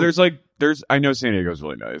spend No, there's I know San Diego's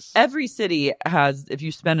really nice. every city has, if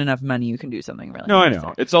you spend enough money, you can do something really No, I nice know.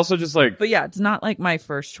 there. It's also just like, But yeah, it's not like my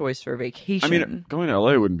first choice for vacation. I mean, going to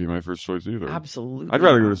LA wouldn't be my first choice either. Absolutely. I'd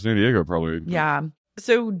rather go to San Diego probably. Yeah.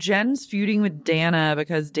 So Jen's feuding with Dana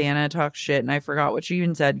because Dana talks shit, and I forgot what she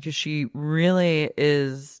even said because she really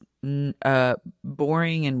is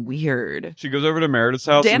boring and weird. She goes over to Meredith's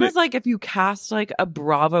house. and Dana's like if you cast like a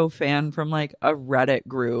Bravo fan from like a Reddit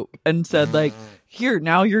group and said like, here,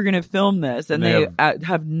 now you're going to film this. And And they they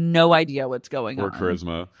have no idea what's going or on.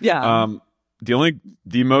 charisma. Yeah.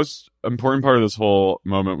 The most important part of this whole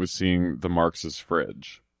moment was seeing the Marx's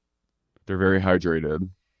fridge. They're very hydrated.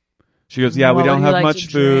 She goes, yeah, we What don't would you have like much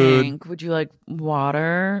to food. drink? Would you like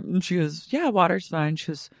water? And she goes, yeah, water's fine. She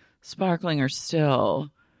goes, sparkling or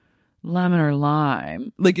still, lemon or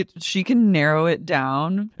lime. Like she can narrow it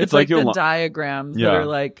down. It's like the diagrams that are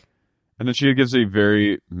like. And then she gives a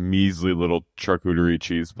very measly little charcuterie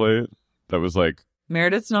cheese plate that was like.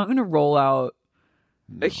 Meredith's not going to roll out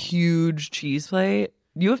a huge cheese plate.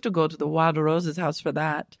 You have to go to the Wild Roses house for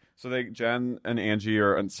that. So Jen and Angie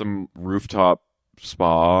are on some rooftop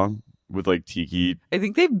spa with like tiki. I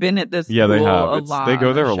think they've been at this pool they have. A lot. They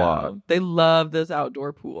go there a lot. They love this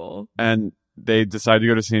outdoor pool. And they decide to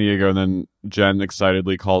go to San Diego, and then Jen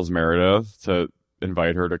excitedly calls Meredith to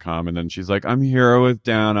invite her to come. And then she's like, I'm here with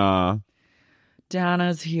Dana.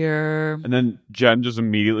 Dana's here. And then Jen just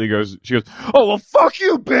immediately goes, oh, well, fuck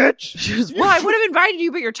you, bitch. She goes, well, I would have invited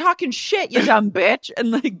you, but you're talking shit, you dumb bitch.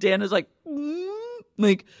 And like Dana's like,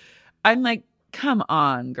 like, I'm like, come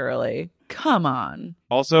on, girly. Come on.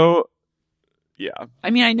 Also, yeah. I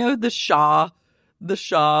mean, I know the Shaw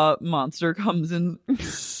monster comes in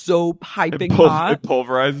so piping hot. It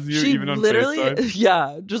pulverizes you even on FaceTime.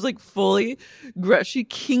 Yeah, just like fully. She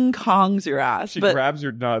King Kongs your ass. She grabs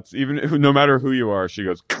your nuts, no matter who you are. She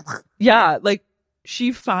goes. Yeah, like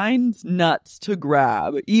she finds nuts to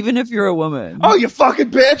grab, even if you're a woman. Oh, you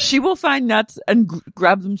fucking bitch! She will find nuts and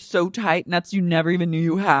grab them so tight, nuts you never even knew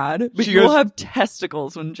you had. But you will have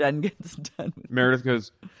testicles when Jen gets done with Meredith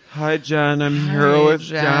goes, hi, Jen, I'm here with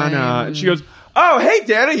Dana. And she goes, oh, hey,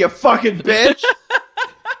 Dana, you fucking bitch.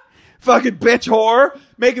 Fucking bitch whore.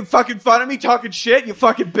 Making fucking fun of me, talking shit, you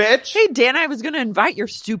fucking bitch. Hey, Dana, I was going to invite your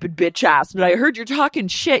stupid bitch ass, but I heard you're talking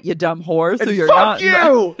shit, you dumb whore, so and you're fuck not.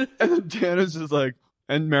 you! And then Dana's just like,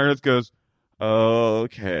 and Meredith goes,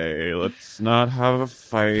 okay, let's not have a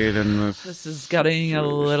fight in this. This is getting a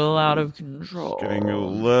little out of control. It's getting a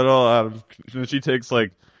little out of control. She takes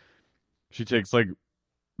like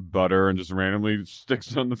butter and just randomly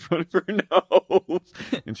sticks it on the front of her nose.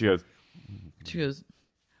 And she goes,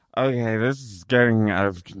 okay, this is getting out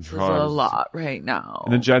of control. This is a lot right now.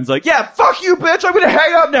 And then Jen's like, yeah, fuck you, bitch. I'm going to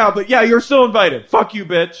hang up now. But yeah, you're still invited. Fuck you,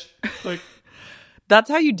 bitch. Like, that's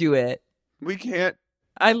how you do it. We can't.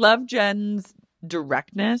 I love Jen's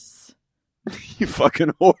directness. You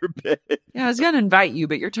fucking whore, bitch. Yeah, I was going to invite you,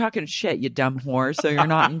 but you're talking shit, you dumb whore. So you're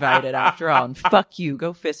not invited after all. And fuck you.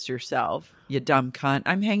 Go fist yourself, you dumb cunt.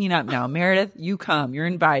 I'm hanging up now. Meredith, you come. You're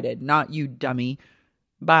invited. Not you, dummy.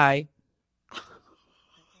 Bye.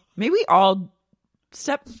 May we all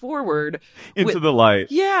step forward into the light.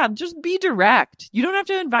 Yeah, just be direct. You don't have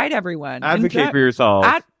to invite everyone. Advocate for yourself.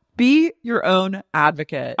 Be your own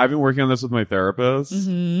advocate. I've been working on this with my therapist.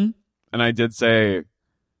 Mm-hmm. And I did say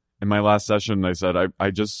in my last session, I said,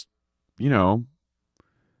 I just, You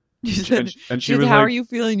said, and she was how like, are you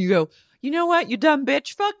feeling? You go, you know what, you dumb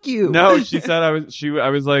bitch, fuck you. No, she said I was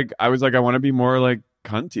like, I want to be more like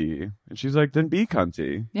cunty. And she's like, then be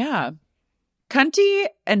cunty. Yeah. Cunty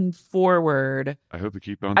and forward. I hope you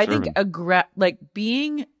keep on serving. I think like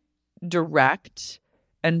being direct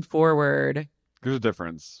and forward. There's a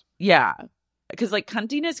difference. Yeah. Because like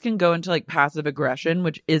cuntiness can go into like passive aggression,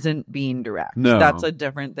 which isn't being direct. No. That's a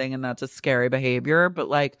different thing and that's a scary behavior. But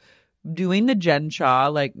like doing the Jen Shaw,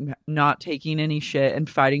 like not taking any shit and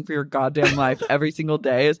fighting for your goddamn life every single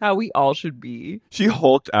day is how we all should be. She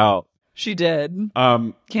hulked out. She did.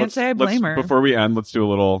 Can't say I blame her. Before we end, let's do a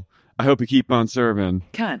little, I hope you keep on serving.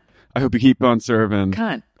 Cunt. I hope you keep on serving.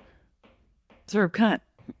 Cunt. Serve cunt.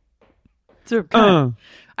 Serve cunt.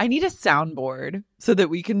 I need a soundboard so that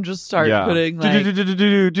we can just start putting like... And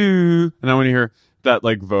then when you hear that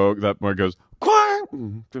like Vogue, that one goes, quack,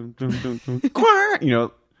 quack,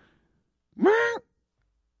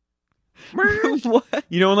 What?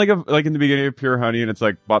 You know, like in the beginning of Pure Honey, and it's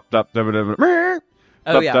like, bop, bop, bop, bop, bop,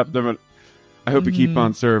 oh, yeah. bop, bop, bop. I hope you keep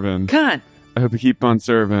on serving. Cunt. I hope you keep on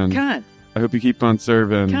serving. Cunt. I hope you keep on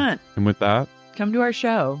serving. Cunt. And with that, come to our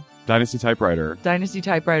show. Dynasty Typewriter. Dynasty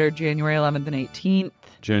Typewriter, January 11th and 18th.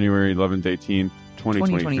 January 11th, 18th,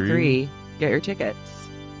 2023. Get your tickets.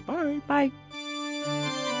 Bye. Bye.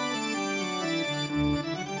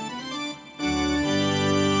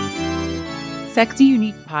 Sexy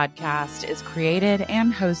Unique Podcast is created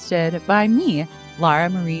and hosted by me,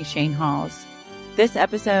 Lara Marie Shane Halls. This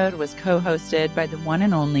episode was co-hosted by the one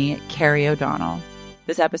and only Carrie O'Donnell.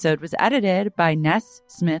 This episode was edited by Ness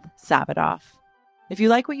Smith-Savadoff. If you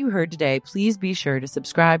like what you heard today, please be sure to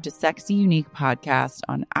subscribe to Sexy Unique Podcast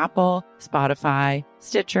on Apple, Spotify,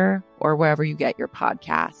 Stitcher, or wherever you get your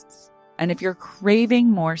podcasts. And if you're craving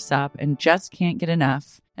more sup and just can't get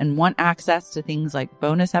enough and want access to things like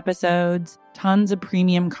bonus episodes, tons of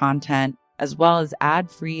premium content, as well as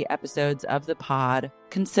ad-free episodes of the pod,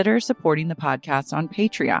 consider supporting the podcast on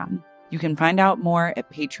Patreon. You can find out more at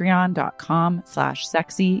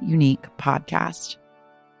patreon.com/sexyuniquepodcast.